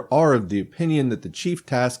 however, are of the opinion that the chief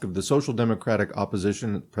task of the social democratic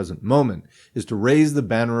opposition at the present moment is to raise the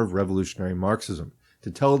banner of revolutionary Marxism,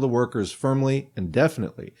 to tell the workers firmly and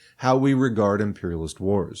definitely how we regard imperialist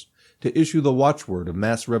wars, to issue the watchword of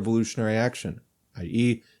mass revolutionary action,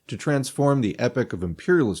 i.e., to transform the epoch of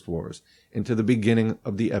imperialist wars into the beginning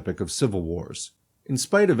of the epoch of civil wars. In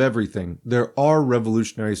spite of everything, there are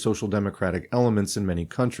revolutionary social democratic elements in many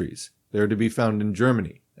countries. They are to be found in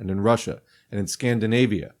Germany and in Russia and in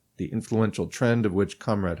Scandinavia, the influential trend of which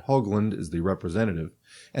Comrade Hoagland is the representative,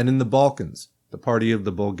 and in the Balkans, the party of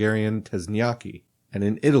the Bulgarian Tesniaki, and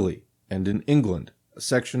in Italy and in England, a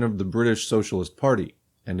section of the British Socialist Party,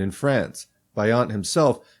 and in France. Vaillant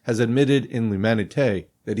himself has admitted in L'Humanité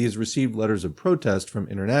that he has received letters of protest from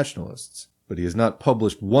internationalists, but he has not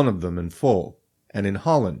published one of them in full, and in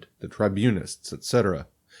Holland, the Tribunists, etc.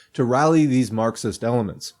 To rally these Marxist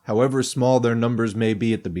elements, however small their numbers may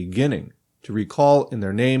be at the beginning, to recall in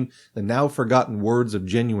their name the now forgotten words of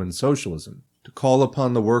genuine socialism, to call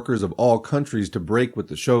upon the workers of all countries to break with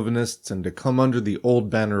the chauvinists and to come under the old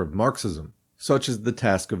banner of Marxism, such is the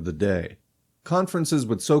task of the day. Conferences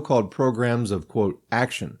with so-called programs of, quote,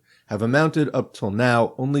 action have amounted up till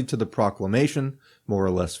now only to the proclamation, more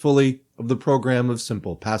or less fully, of the program of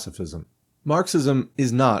simple pacifism. Marxism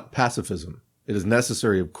is not pacifism. It is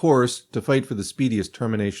necessary, of course, to fight for the speediest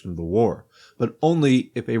termination of the war, but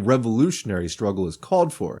only if a revolutionary struggle is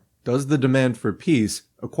called for does the demand for peace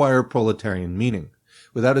acquire proletarian meaning.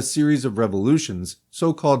 Without a series of revolutions,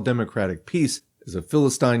 so-called democratic peace is a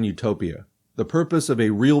Philistine utopia. The purpose of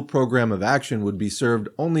a real program of action would be served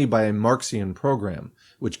only by a Marxian program,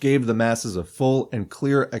 which gave the masses a full and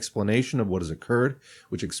clear explanation of what has occurred,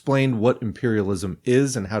 which explained what imperialism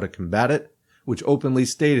is and how to combat it, which openly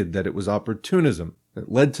stated that it was opportunism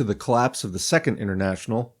that led to the collapse of the Second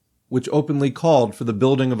International, which openly called for the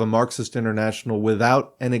building of a Marxist international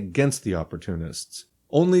without and against the opportunists.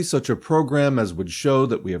 Only such a program as would show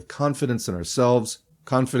that we have confidence in ourselves,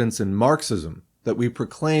 confidence in Marxism, that we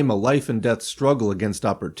proclaim a life and death struggle against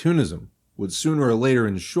opportunism, would sooner or later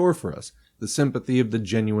ensure for us the sympathy of the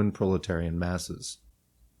genuine proletarian masses.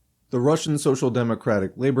 The Russian Social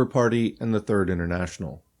Democratic Labor Party and the Third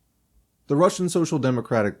International. The Russian Social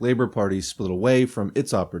Democratic Labor Party split away from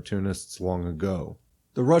its opportunists long ago.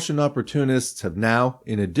 The Russian opportunists have now,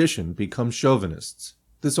 in addition, become chauvinists.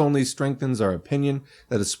 This only strengthens our opinion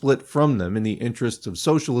that a split from them in the interests of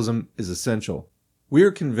socialism is essential. We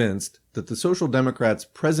are convinced that the Social Democrats'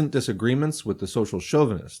 present disagreements with the social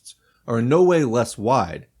chauvinists are in no way less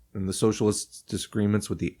wide than the socialists' disagreements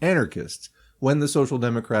with the anarchists when the Social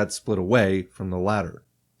Democrats split away from the latter.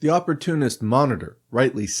 The opportunist Monitor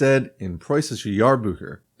rightly said in Preußische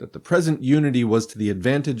Jahrbucher that the present unity was to the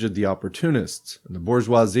advantage of the opportunists and the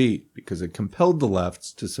bourgeoisie because it compelled the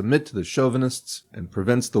lefts to submit to the chauvinists and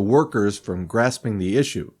prevents the workers from grasping the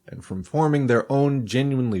issue and from forming their own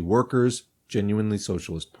genuinely workers, genuinely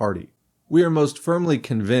socialist party. We are most firmly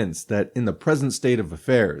convinced that in the present state of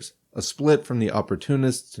affairs, a split from the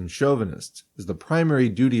opportunists and chauvinists is the primary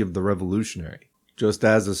duty of the revolutionary. Just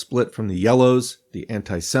as a split from the Yellows, the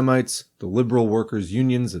anti-Semites, the liberal workers'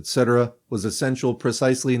 unions, etc., was essential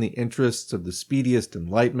precisely in the interests of the speediest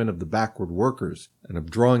enlightenment of the backward workers and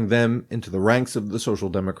of drawing them into the ranks of the Social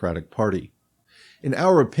Democratic Party. In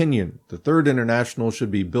our opinion, the Third International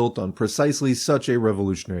should be built on precisely such a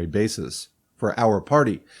revolutionary basis. For our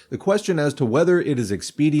party, the question as to whether it is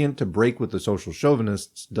expedient to break with the social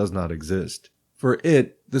chauvinists does not exist. For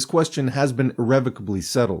it, this question has been irrevocably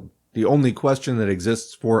settled. The only question that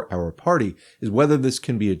exists for our party is whether this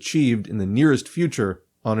can be achieved in the nearest future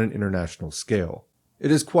on an international scale.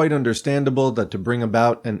 It is quite understandable that to bring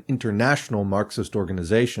about an international Marxist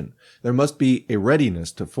organization, there must be a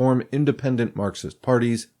readiness to form independent Marxist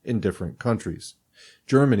parties in different countries.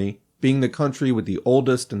 Germany, being the country with the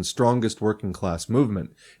oldest and strongest working class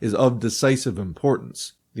movement, is of decisive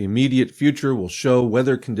importance. The immediate future will show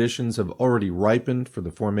whether conditions have already ripened for the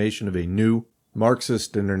formation of a new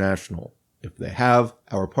Marxist international. If they have,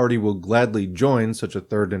 our party will gladly join such a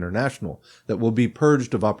third international that will be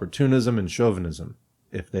purged of opportunism and chauvinism.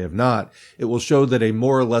 If they have not, it will show that a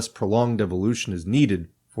more or less prolonged evolution is needed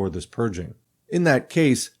for this purging. In that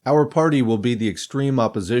case, our party will be the extreme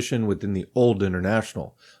opposition within the old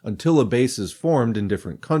international, until a base is formed in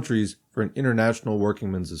different countries for an international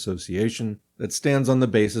workingmen's association that stands on the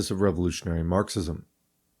basis of revolutionary Marxism.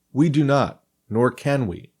 We do not, nor can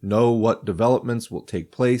we, know what developments will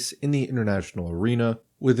take place in the international arena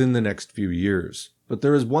within the next few years. But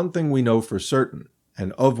there is one thing we know for certain,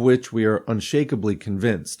 and of which we are unshakably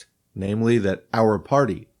convinced, namely that our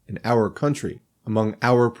party, in our country, among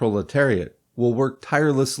our proletariat, will work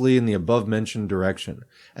tirelessly in the above-mentioned direction,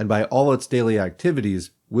 and by all its daily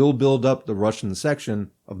activities will build up the Russian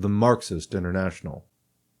section of the Marxist International.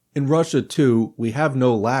 In Russia, too, we have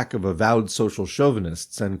no lack of avowed social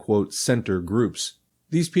chauvinists and, quote, center groups.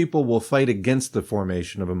 These people will fight against the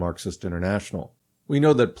formation of a Marxist international. We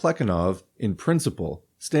know that Plekhanov, in principle,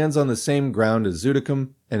 stands on the same ground as Zudikam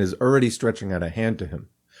and is already stretching out a hand to him.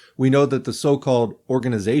 We know that the so-called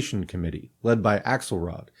Organization Committee, led by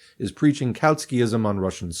Axelrod, is preaching Kautskyism on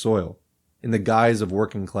Russian soil. In the guise of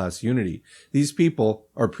working-class unity, these people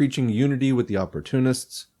are preaching unity with the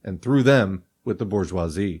opportunists, and through them, with the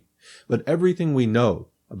bourgeoisie. But everything we know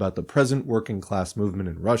about the present working-class movement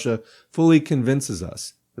in Russia fully convinces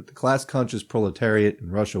us that the class-conscious proletariat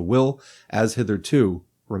in Russia will, as hitherto,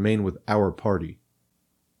 remain with our party.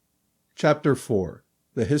 Chapter 4.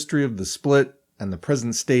 The History of the Split and the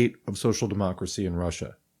Present State of Social Democracy in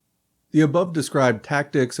Russia. The above-described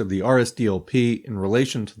tactics of the RSDLP in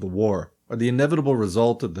relation to the war are the inevitable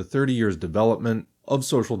result of the 30 years' development of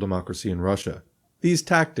social democracy in Russia. These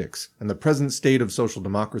tactics, and the present state of social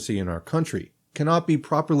democracy in our country, cannot be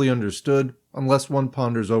properly understood unless one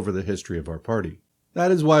ponders over the history of our party. That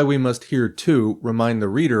is why we must here, too, remind the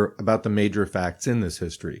reader about the major facts in this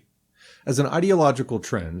history. As an ideological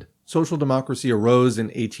trend, social democracy arose in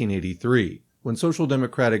 1883, when social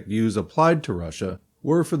democratic views applied to Russia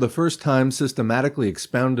were for the first time systematically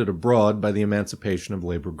expounded abroad by the emancipation of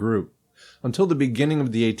labor group. Until the beginning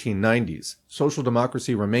of the 1890s, social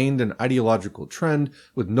democracy remained an ideological trend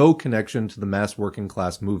with no connection to the mass working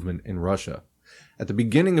class movement in Russia. At the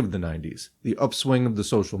beginning of the 90s, the upswing of the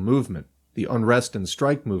social movement, the unrest and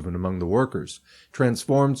strike movement among the workers,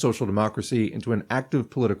 transformed social democracy into an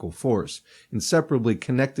active political force, inseparably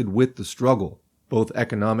connected with the struggle, both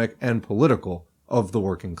economic and political, of the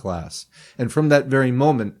working class. And from that very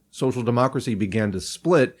moment, social democracy began to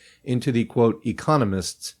split into the, quote,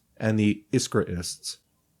 economists and the Iskraists.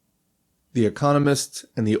 The economists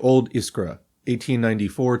and the old Iskra,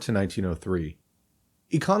 1894 to 1903.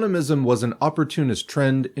 Economism was an opportunist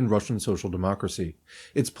trend in Russian social democracy.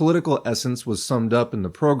 Its political essence was summed up in the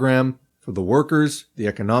program: for the workers, the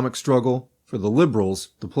economic struggle; for the liberals,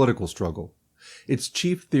 the political struggle. Its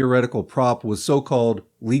chief theoretical prop was so-called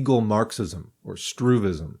legal Marxism, or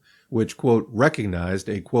Struvism, which, quote, recognized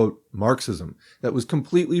a, quote, Marxism that was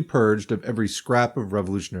completely purged of every scrap of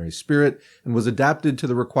revolutionary spirit and was adapted to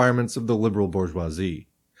the requirements of the liberal bourgeoisie.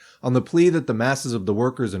 On the plea that the masses of the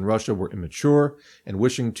workers in Russia were immature and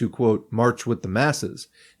wishing to, quote, march with the masses,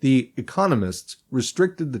 the economists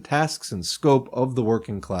restricted the tasks and scope of the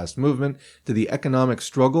working class movement to the economic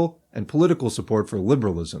struggle and political support for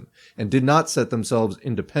liberalism, and did not set themselves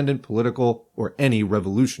independent political or any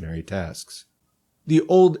revolutionary tasks. The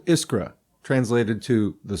old Iskra, translated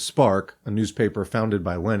to The Spark, a newspaper founded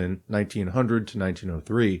by Lenin, 1900 to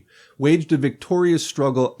 1903, waged a victorious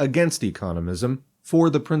struggle against economism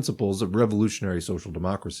for the principles of revolutionary social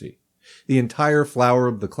democracy. The entire flower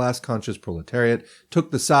of the class-conscious proletariat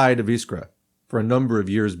took the side of Iskra. For a number of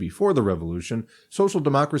years before the revolution, social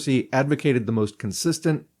democracy advocated the most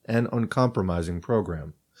consistent and uncompromising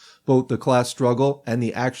program. Both the class struggle and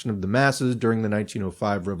the action of the masses during the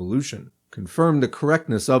 1905 revolution confirmed the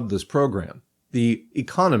correctness of this program. The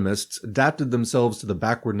economists adapted themselves to the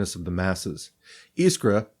backwardness of the masses.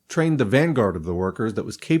 Iskra trained the vanguard of the workers that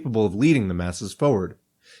was capable of leading the masses forward.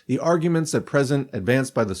 The arguments at present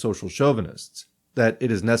advanced by the social chauvinists, that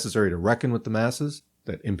it is necessary to reckon with the masses,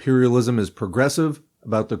 that imperialism is progressive,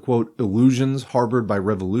 about the, quote, illusions harbored by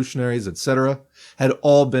revolutionaries, etc., had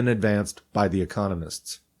all been advanced by the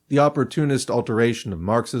economists. The opportunist alteration of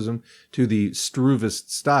Marxism to the Struvist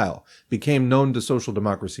style became known to social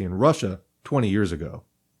democracy in Russia 20 years ago.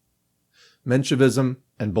 Menshevism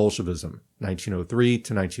and Bolshevism, 1903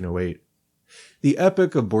 to 1908. The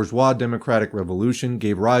epoch of bourgeois democratic revolution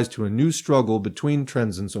gave rise to a new struggle between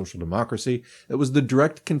trends in social democracy that was the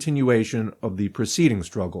direct continuation of the preceding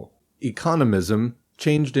struggle. Economism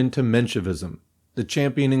changed into Menshevism. The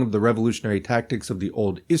championing of the revolutionary tactics of the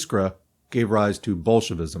old Iskra gave rise to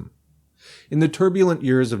Bolshevism. In the turbulent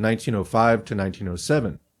years of 1905 to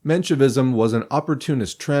 1907, Menshevism was an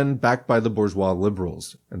opportunist trend backed by the bourgeois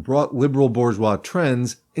liberals, and brought liberal bourgeois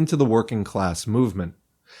trends into the working class movement.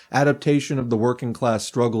 Adaptation of the working class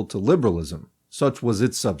struggle to liberalism, such was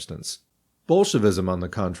its substance. Bolshevism, on the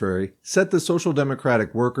contrary, set the social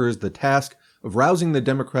democratic workers the task of rousing the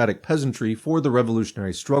democratic peasantry for the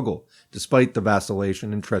revolutionary struggle, despite the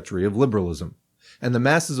vacillation and treachery of liberalism. And the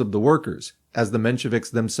masses of the workers, as the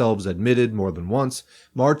Mensheviks themselves admitted more than once,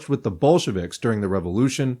 marched with the Bolsheviks during the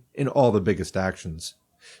revolution in all the biggest actions.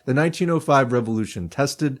 The 1905 revolution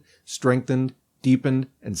tested, strengthened, deepened,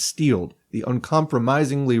 and steeled the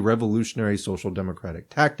uncompromisingly revolutionary social democratic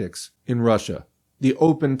tactics in Russia. The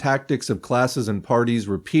open tactics of classes and parties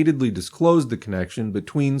repeatedly disclosed the connection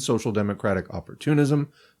between social democratic opportunism,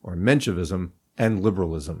 or Menshevism, and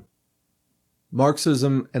liberalism.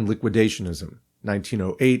 Marxism and liquidationism,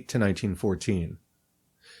 1908 to 1914.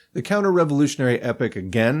 The counter-revolutionary epoch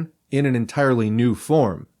again, in an entirely new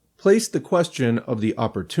form, placed the question of the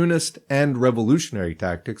opportunist and revolutionary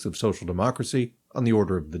tactics of social democracy on the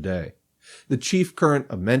order of the day. The chief current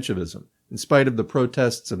of Menshevism, in spite of the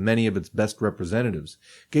protests of many of its best representatives,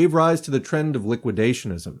 gave rise to the trend of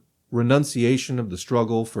liquidationism, renunciation of the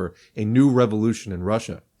struggle for a new revolution in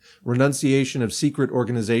Russia, renunciation of secret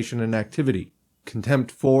organization and activity, contempt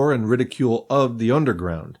for and ridicule of the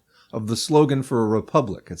underground, of the slogan for a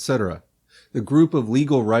republic, etc. The group of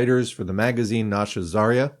legal writers for the magazine Nasha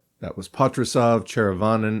Zarya, that was Patrusov,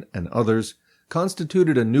 Cherevanin, and others,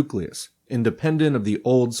 constituted a nucleus, independent of the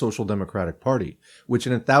old Social Democratic Party, which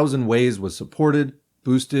in 1,000 ways was supported,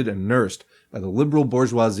 boosted, and nursed by the liberal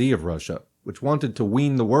bourgeoisie of Russia, which wanted to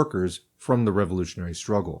wean the workers from the revolutionary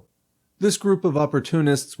struggle. This group of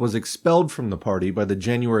opportunists was expelled from the party by the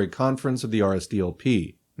January conference of the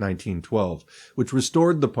RSDLP, 1912, which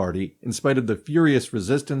restored the party in spite of the furious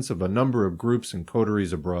resistance of a number of groups and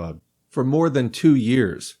coteries abroad. For more than 2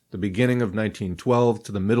 years, the beginning of 1912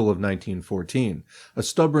 to the middle of 1914, a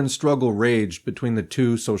stubborn struggle raged between the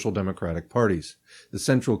two social democratic parties. The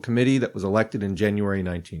Central Committee that was elected in January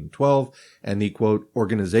 1912 and the, quote,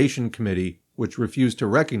 Organization Committee which refused to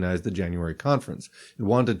recognize the January conference. It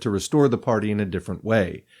wanted to restore the party in a different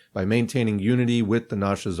way, by maintaining unity with the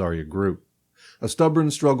Nasha Zarya group. A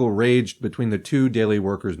stubborn struggle raged between the two daily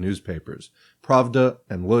workers' newspapers, Pravda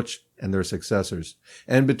and Luch and their successors,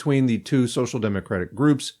 and between the two social democratic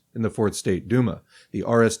groups in the Fourth State Duma, the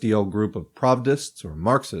RSDL group of Pravdists or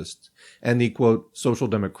Marxists, and the, quote, social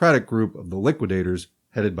democratic group of the liquidators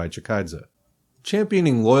headed by Chikaidze.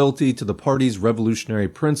 Championing loyalty to the party's revolutionary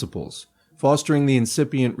principles, fostering the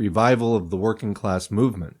incipient revival of the working class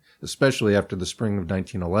movement, especially after the spring of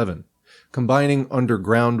 1911, combining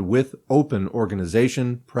underground with open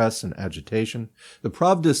organization, press, and agitation, the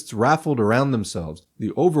Pravdists raffled around themselves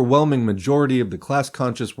the overwhelming majority of the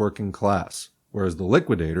class-conscious working class, whereas the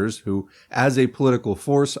liquidators, who, as a political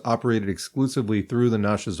force, operated exclusively through the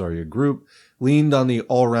Nasha Zarya group, leaned on the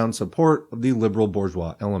all-round support of the liberal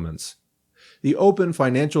bourgeois elements. The open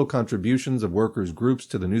financial contributions of workers' groups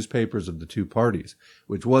to the newspapers of the two parties,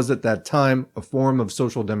 which was at that time a form of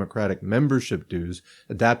social democratic membership dues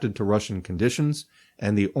adapted to Russian conditions,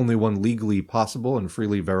 and the only one legally possible and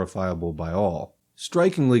freely verifiable by all,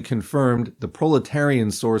 strikingly confirmed the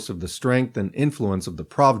proletarian source of the strength and influence of the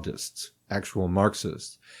Pravdists, actual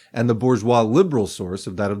Marxists, and the bourgeois liberal source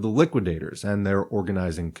of that of the liquidators and their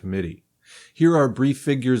organizing committee. Here are brief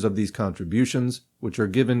figures of these contributions, which are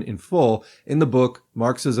given in full in the book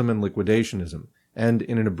Marxism and Liquidationism, and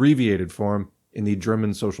in an abbreviated form in the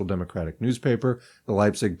German Social Democratic newspaper, the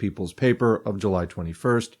Leipzig People's Paper of July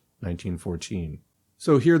 21st, 1914.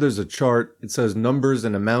 So here there's a chart. It says numbers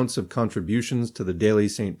and amounts of contributions to the daily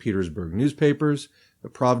St. Petersburg newspapers, the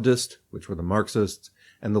Pravdist, which were the Marxists,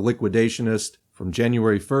 and the Liquidationist from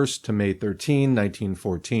January 1st to May 13,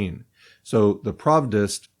 1914. So the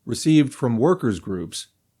Pravdist received from workers' groups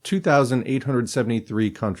 2,873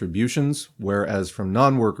 contributions, whereas from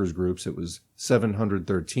non-workers' groups it was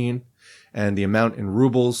 713, and the amount in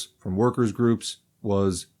rubles from workers' groups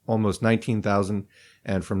was almost 19,000,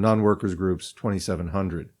 and from non-workers' groups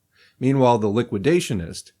 2,700. Meanwhile, the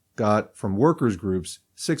Liquidationist got from workers' groups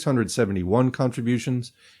 671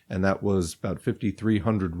 contributions, and that was about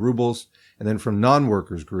 5,300 rubles, and then from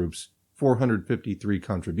non-workers' groups 453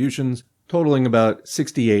 contributions, totaling about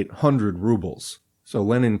 6,800 rubles. So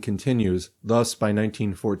Lenin continues, thus by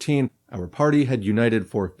 1914, our party had united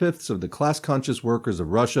 4/5 of the class-conscious workers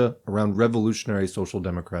of Russia around revolutionary social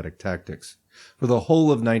democratic tactics. For the whole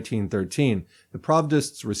of 1913, the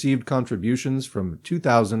Pravdists received contributions from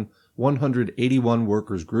 2,181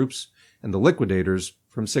 workers' groups, and the liquidators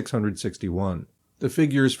from 661. The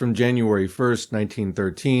figures from January 1st,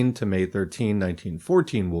 1913 to May 13,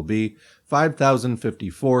 1914 will be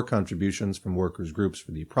 5,054 contributions from workers' groups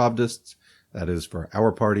for the Pravdists, that is for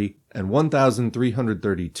our party, and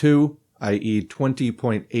 1,332, i.e.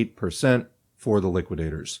 20.8%, for the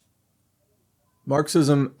liquidators.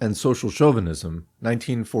 Marxism and Social Chauvinism,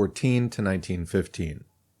 1914 to 1915.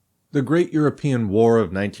 The Great European War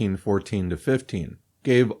of 1914 to 15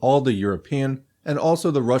 gave all the European and also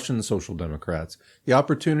the Russian Social Democrats the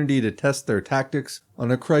opportunity to test their tactics on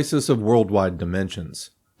a crisis of worldwide dimensions.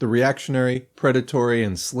 The reactionary, predatory,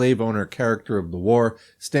 and slave-owner character of the war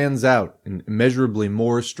stands out in immeasurably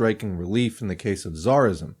more striking relief in the case of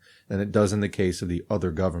Tsarism than it does in the case of the other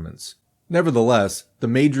governments. Nevertheless, the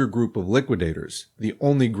major group of liquidators, the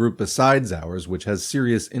only group besides ours which has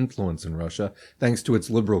serious influence in Russia thanks to its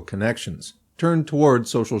liberal connections, turned toward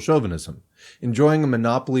social chauvinism. Enjoying a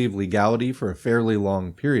monopoly of legality for a fairly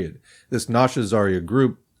long period, this Nasha Zarya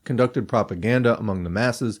group conducted propaganda among the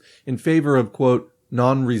masses in favor of, quote,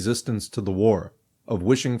 non-resistance to the war, of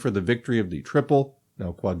wishing for the victory of the Triple,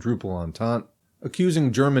 now Quadruple Entente,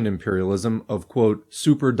 accusing German imperialism of, quote,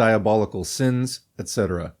 super diabolical sins,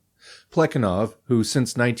 etc. Plekhanov, who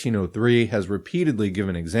since 1903 has repeatedly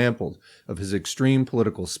given examples of his extreme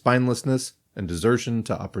political spinelessness and desertion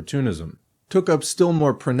to opportunism, took up still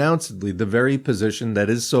more pronouncedly the very position that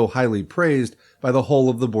is so highly praised by the whole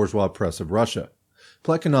of the bourgeois press of Russia.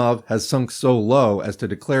 Plekhanov has sunk so low as to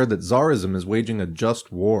declare that Tsarism is waging a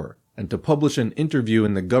just war, and to publish an interview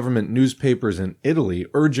in the government newspapers in Italy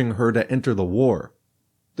urging her to enter the war.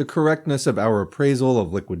 The correctness of our appraisal of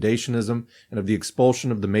liquidationism and of the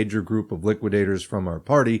expulsion of the major group of liquidators from our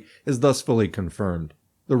party is thus fully confirmed.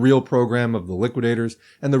 The real program of the liquidators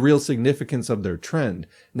and the real significance of their trend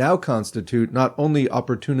now constitute not only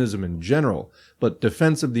opportunism in general, but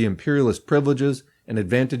defense of the imperialist privileges and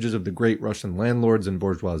advantages of the great Russian landlords and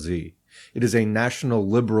bourgeoisie. It is a national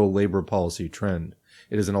liberal labor policy trend.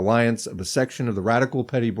 It is an alliance of a section of the radical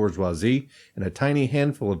petty bourgeoisie and a tiny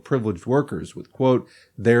handful of privileged workers with, quote,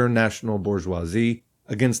 their national bourgeoisie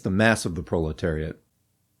against the mass of the proletariat.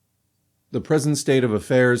 The present state of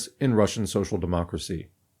affairs in Russian social democracy.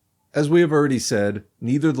 As we have already said,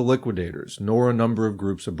 neither the liquidators nor a number of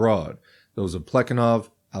groups abroad, those of Plekhanov,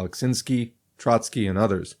 Alexinsky, Trotsky, and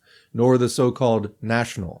others, nor the so-called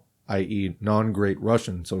national, i.e. non-Great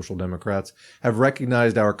Russian Social Democrats, have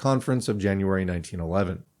recognized our conference of January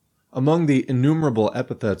 1911. Among the innumerable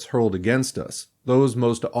epithets hurled against us, those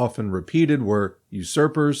most often repeated were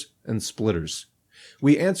usurpers and splitters.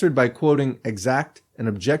 We answered by quoting exact and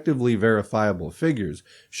objectively verifiable figures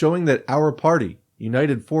showing that our party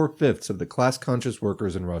united 4/5 of the class-conscious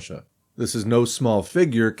workers in Russia. This is no small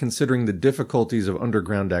figure considering the difficulties of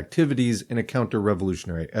underground activities in a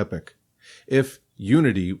counter-revolutionary epoch. If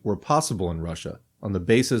unity were possible in Russia on the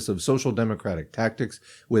basis of social democratic tactics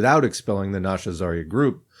without expelling the Nasha Zarya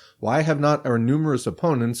group, why have not our numerous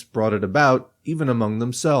opponents brought it about even among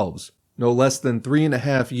themselves? No less than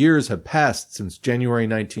 3.5 years have passed since January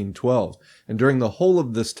 1912, and during the whole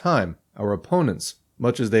of this time, our opponents,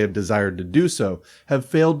 much as they have desired to do so, have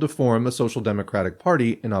failed to form a social democratic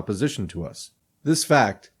party in opposition to us. This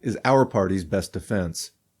fact is our party's best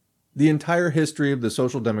defense. The entire history of the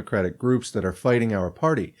social democratic groups that are fighting our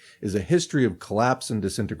party is a history of collapse and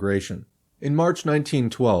disintegration. In March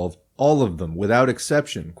 1912, all of them, without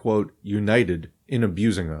exception, quote, united in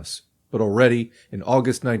abusing us. But already in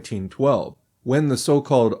August 1912, when the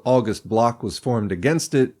so-called August Bloc was formed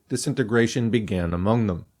against it, disintegration began among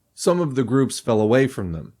them. Some of the groups fell away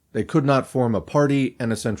from them. They could not form a party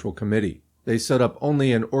and a central committee. They set up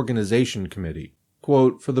only an organization committee,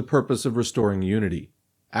 quote, for the purpose of restoring unity.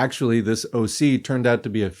 Actually, this OC turned out to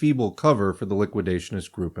be a feeble cover for the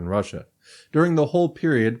liquidationist group in Russia. During the whole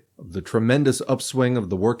period of the tremendous upswing of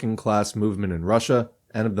the working class movement in Russia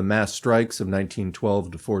and of the mass strikes of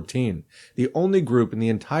 1912 to 14, the only group in the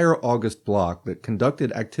entire August Bloc that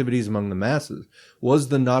conducted activities among the masses was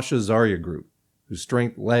the Nasha Zarya group, whose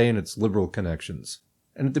strength lay in its liberal connections.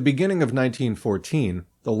 And at the beginning of 1914,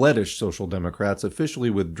 the Lettish Social Democrats officially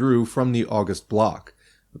withdrew from the August Bloc.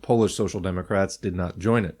 The Polish Social Democrats did not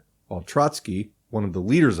join it, while Trotsky, one of the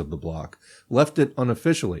leaders of the bloc, left it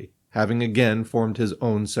unofficially, having again formed his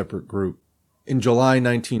own separate group. In July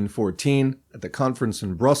 1914, at the conference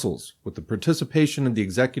in Brussels, with the participation of the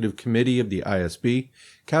Executive Committee of the ISB,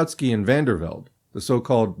 Kautsky and Vandervelde, the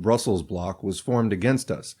so-called Brussels Bloc was formed against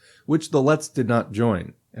us, which the Lets did not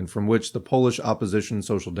join, and from which the Polish opposition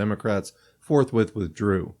Social Democrats forthwith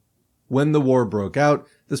withdrew. When the war broke out,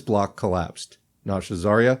 this bloc collapsed. Nasha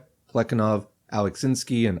Zarya, Plekhanov,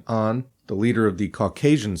 Alexinsky, and An, the leader of the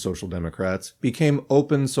Caucasian Social Democrats, became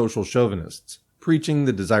open social chauvinists, preaching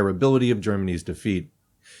the desirability of Germany's defeat.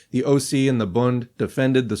 The OC and the Bund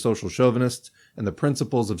defended the social chauvinists and the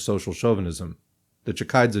principles of social chauvinism. The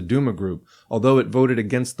Chekaidze Duma group, although it voted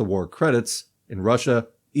against the war credits, in Russia,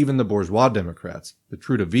 even the bourgeois Democrats, the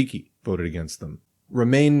Trudoviki, voted against them,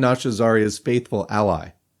 remained Nasha Zarya's faithful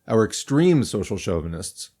ally. Our extreme social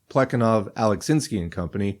chauvinists, Plekhanov, Alexinsky and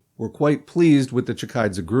company, were quite pleased with the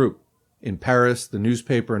Chekaidze group. In Paris, the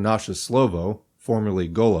newspaper Nasze Slovo, formerly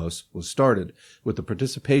Golos, was started, with the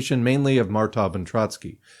participation mainly of Martov and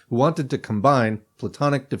Trotsky, who wanted to combine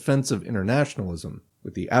Platonic defense of internationalism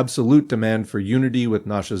with the absolute demand for unity with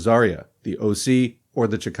Nasha Zarya, the OC, or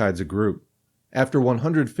the Chekaidze group. After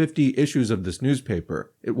 150 issues of this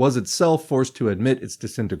newspaper, it was itself forced to admit its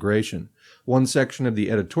disintegration. One section of the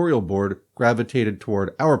editorial board gravitated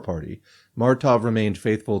toward our party. Martov remained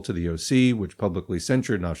faithful to the OC, which publicly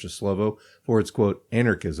censured Nasze Slovo for its, quote,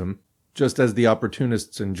 anarchism, just as the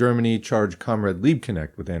opportunists in Germany charged Comrade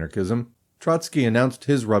Liebknecht with anarchism. Trotsky announced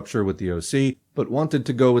his rupture with the OC, but wanted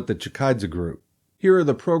to go with the Chekaidze group. Here are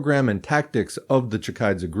the program and tactics of the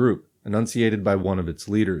Chekaidze group, enunciated by one of its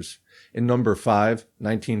leaders. In number 5,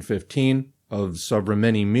 1915, of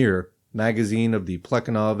Sovremeny Mir, magazine of the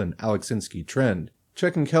Plekhanov and Alexinsky trend,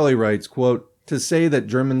 Chekin-Kelly writes, quote, to say that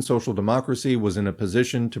German social democracy was in a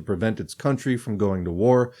position to prevent its country from going to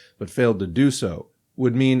war, but failed to do so,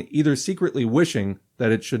 would mean either secretly wishing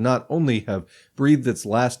that it should not only have breathed its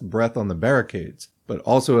last breath on the barricades, but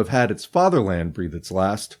also have had its fatherland breathe its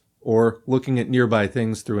last, or looking at nearby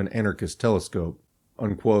things through an anarchist telescope,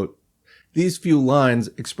 unquote. These few lines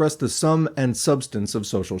express the sum and substance of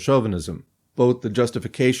social chauvinism, both the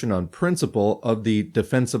justification on principle of the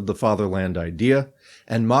defense of the fatherland idea,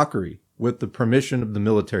 and mockery, with the permission of the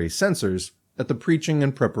military censors, at the preaching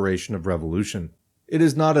and preparation of revolution. It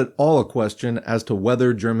is not at all a question as to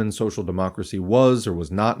whether German social democracy was or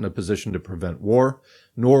was not in a position to prevent war,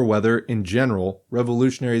 nor whether, in general,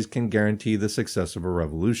 revolutionaries can guarantee the success of a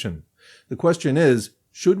revolution. The question is,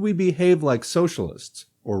 should we behave like socialists,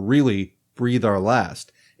 or really breathe our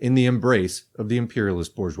last, in the embrace of the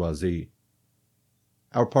imperialist bourgeoisie?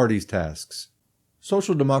 Our party's tasks.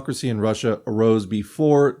 Social democracy in Russia arose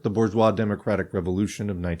before the bourgeois democratic revolution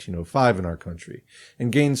of 1905 in our country,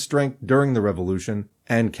 and gained strength during the revolution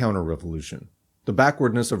and counter-revolution. The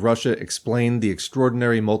backwardness of Russia explained the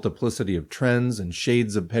extraordinary multiplicity of trends and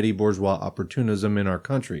shades of petty bourgeois opportunism in our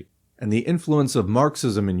country, and the influence of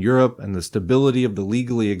Marxism in Europe and the stability of the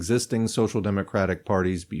legally existing social democratic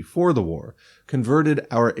parties before the war converted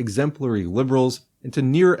our exemplary liberals into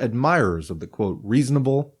near admirers of the, quote,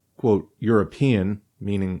 reasonable, quote, European,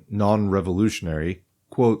 meaning non-revolutionary,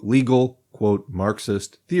 quote, legal, quote,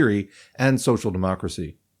 Marxist theory and social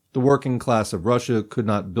democracy. The working class of Russia could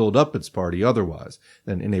not build up its party otherwise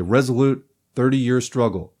than in a resolute 30-year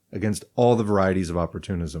struggle against all the varieties of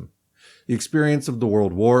opportunism. The experience of the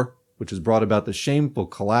World War, which has brought about the shameful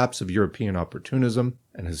collapse of European opportunism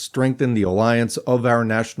and has strengthened the alliance of our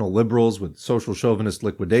national liberals with social chauvinist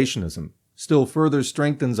liquidationism, still further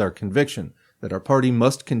strengthens our conviction that our party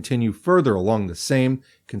must continue further along the same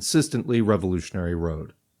consistently revolutionary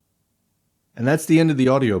road. And that's the end of the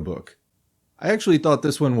audiobook. I actually thought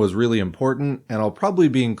this one was really important, and I'll probably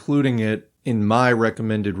be including it in my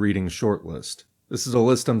recommended reading shortlist. This is a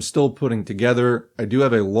list I'm still putting together. I do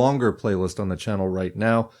have a longer playlist on the channel right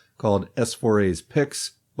now called S4A's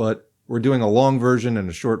Picks, but we're doing a long version and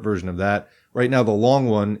a short version of that. Right now the long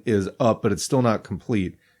one is up, but it's still not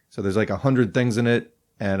complete. So there's like 100 things in it,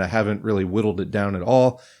 and I haven't really whittled it down at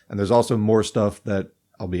all. And there's also more stuff that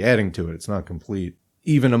I'll be adding to it. It's not complete.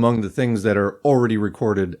 Even among the things that are already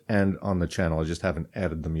recorded and on the channel. I just haven't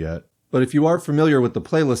added them yet. But if you are familiar with the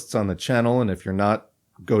playlists on the channel, and if you're not,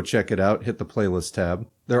 go check it out. Hit the playlist tab.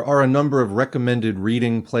 There are a number of recommended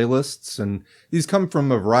reading playlists, and these come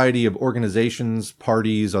from a variety of organizations,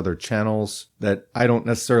 parties, other channels that I don't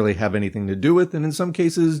necessarily have anything to do with, and in some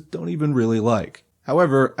cases don't even really like.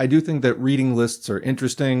 However, I do think that reading lists are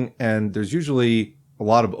interesting, and there's usually a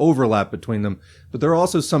lot of overlap between them, but there are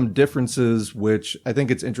also some differences which I think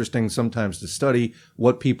it's interesting sometimes to study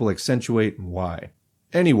what people accentuate and why.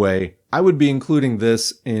 Anyway, I would be including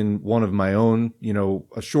this in one of my own,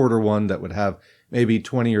 a shorter one that would have maybe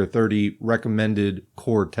 20 or 30 recommended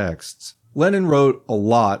core texts. Lenin wrote a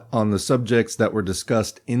lot on the subjects that were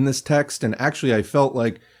discussed in this text, and actually I felt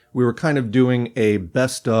like we were kind of doing a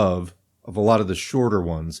best of a lot of the shorter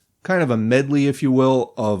ones. Kind of a medley, if you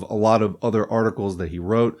will, of a lot of other articles that he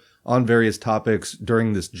wrote on various topics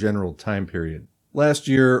during this general time period. Last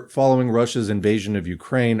year, following Russia's invasion of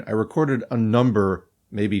Ukraine, I recorded a number,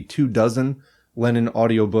 maybe 24, Lenin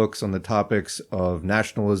audiobooks on the topics of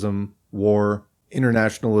nationalism, war,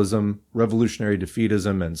 internationalism, revolutionary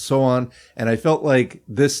defeatism, and so on. And I felt like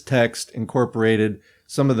this text incorporated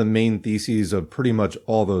some of the main theses of pretty much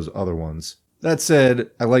all those other ones. That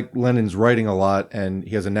said, I like Lenin's writing a lot, and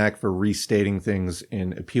he has a knack for restating things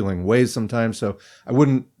in appealing ways sometimes, so I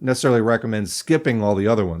wouldn't necessarily recommend skipping all the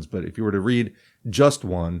other ones, but if you were to read just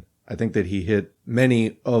one, I think that he hit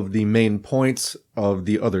many of the main points of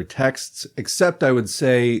the other texts, except I would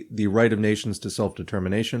say the right of nations to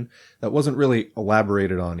self-determination. That wasn't really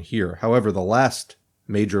elaborated on here. However, the last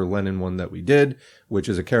major Lenin one that we did, which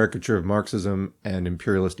is a caricature of Marxism and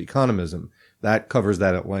imperialist economism, that covers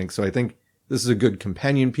that at length, so I think this is a good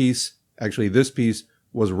companion piece. Actually, this piece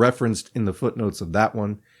was referenced in the footnotes of that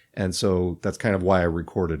one, and so that's kind of why I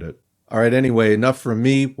recorded it. All right, anyway, enough from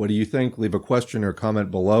me. What do you think? Leave a question or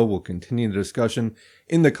comment below. We'll continue the discussion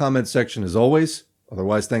in the comment section as always.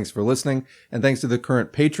 Otherwise, thanks for listening, and thanks to the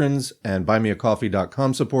current patrons and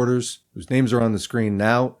buymeacoffee.com supporters whose names are on the screen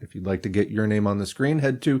now. If you'd like to get your name on the screen,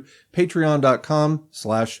 head to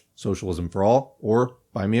patreon.com/socialismforall or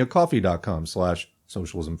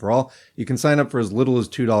buymeacoffee.com/Socialism for All. You can sign up for as little as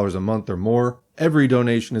 $2 a month or more. Every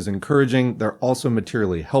donation is encouraging. They're also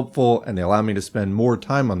materially helpful, and they allow me to spend more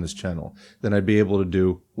time on this channel than I'd be able to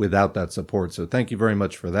do without that support. So thank you very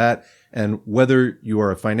much for that. And whether you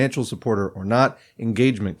are a financial supporter or not,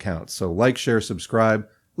 engagement counts. So like, share, subscribe,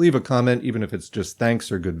 leave a comment, even if it's just thanks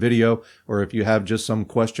or good video, or if you have just some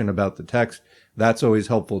question about the text, that's always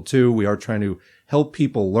helpful too. We are trying to help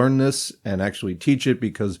people learn this and actually teach it,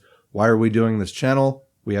 because why are we doing this channel?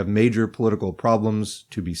 We have major political problems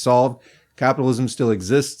to be solved. Capitalism still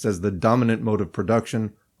exists as the dominant mode of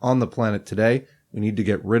production on the planet today. We need to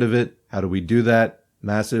get rid of it. How do we do that?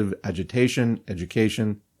 Massive agitation,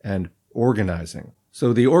 education, and organizing.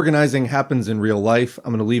 So the organizing happens in real life.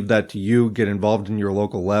 I'm going to leave that to you. Get involved in your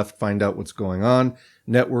local left. Find out what's going on.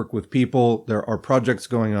 Network with people. There are projects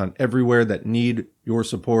going on everywhere that need your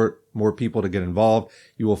support, more people to get involved.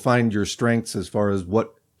 You will find your strengths as far as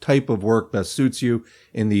what type of work best suits you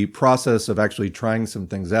in the process of actually trying some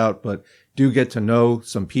things out, but do get to know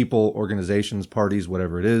some people, organizations, parties,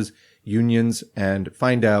 whatever it is, unions and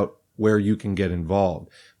find out where you can get involved.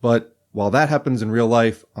 But while that happens in real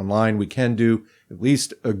life, online we can do at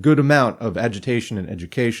least a good amount of agitation and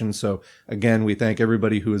education. So again, we thank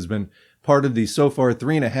everybody who has been part of the so far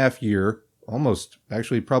 3.5 year, almost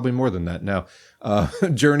actually probably more than that now,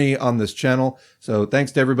 journey on this channel. So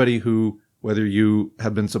thanks to everybody who, whether you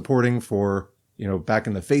have been supporting for, back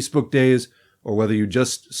in the Facebook days, or whether you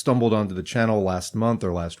just stumbled onto the channel last month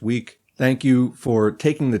or last week. Thank you for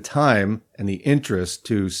taking the time and the interest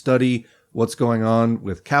to study what's going on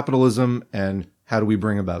with capitalism and how do we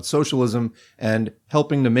bring about socialism, and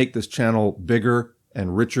helping to make this channel bigger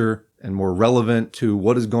and richer and more relevant to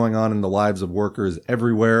what is going on in the lives of workers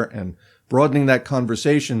everywhere, and broadening that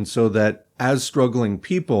conversation so that as struggling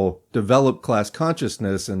people develop class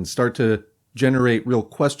consciousness and start to generate real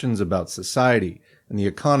questions about society and the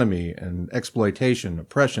economy and exploitation,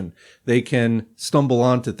 oppression, they can stumble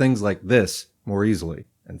onto things like this more easily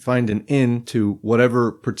and find an end to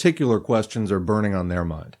whatever particular questions are burning on their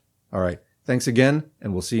mind. All right. Thanks again,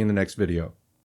 and we'll see you in the next video.